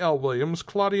 Brittany L. Williams,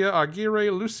 Claudia Aguirre,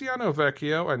 Luciano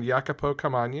Vecchio, and Jacopo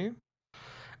Camagni.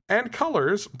 And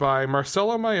colors by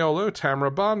Marcelo Maiolo,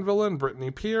 Tamara Bonvillain,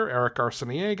 Brittany Peer, Eric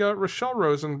Arciniega, Rochelle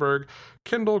Rosenberg,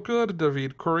 Kendall Good,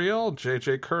 David Curiel,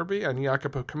 J.J. Kirby, and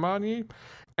Jacopo Camagni.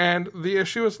 And the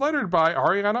issue is lettered by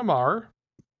Ariana Marr.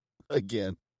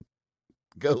 Again.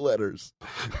 Go Letters.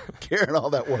 Carrying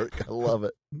all that work. I love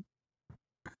it.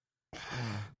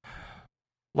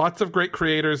 Lots of great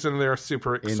creators in there.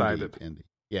 Super excited. Indeed.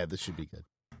 Yeah, this should be good.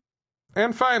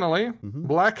 And finally,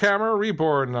 Black Hammer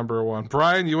Reborn #1.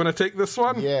 Brian, you want to take this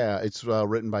one? Yeah, it's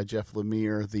written by Jeff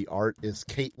Lemire. The art is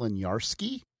Caitlin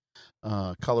Yarsky.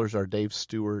 Colors are Dave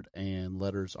Stewart, and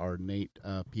letters are Nate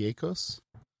Piekos.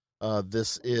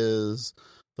 This is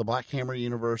the Black Hammer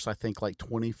universe, I think, like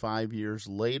 25 years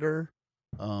later.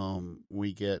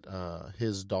 We get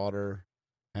his daughter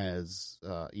has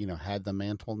had the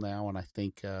mantle now, and I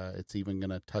think it's even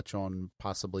going to touch on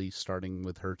possibly starting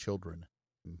with her children.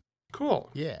 Cool.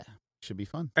 Yeah, should be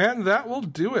fun. And that will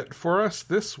do it for us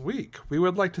this week. We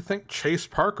would like to thank Chase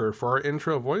Parker for our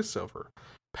intro voiceover.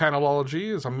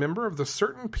 Panelology is a member of the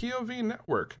Certain POV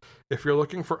network. If you're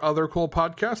looking for other cool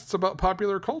podcasts about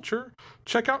popular culture,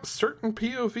 check out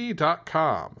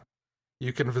certainpov.com.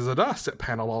 You can visit us at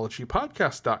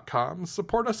panelologypodcast.com,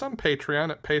 support us on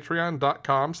Patreon at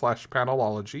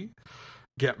patreon.com/panelology,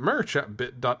 get merch at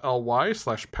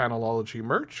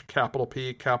bit.ly/panelologymerch, capital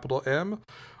P, capital M,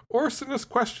 or send us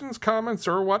questions, comments,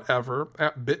 or whatever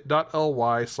at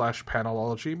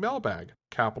bit.ly/panelologymailbag,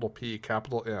 capital P,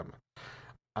 capital M.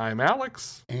 I'm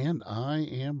Alex. And I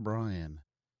am Brian.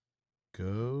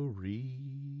 Go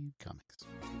read comics.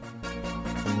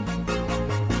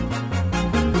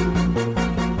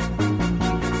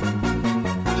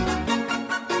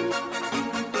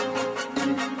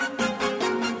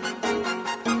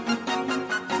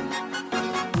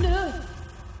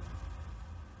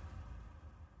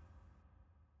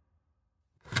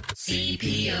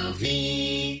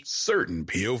 CPOV.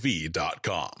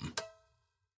 CertainPOV.com.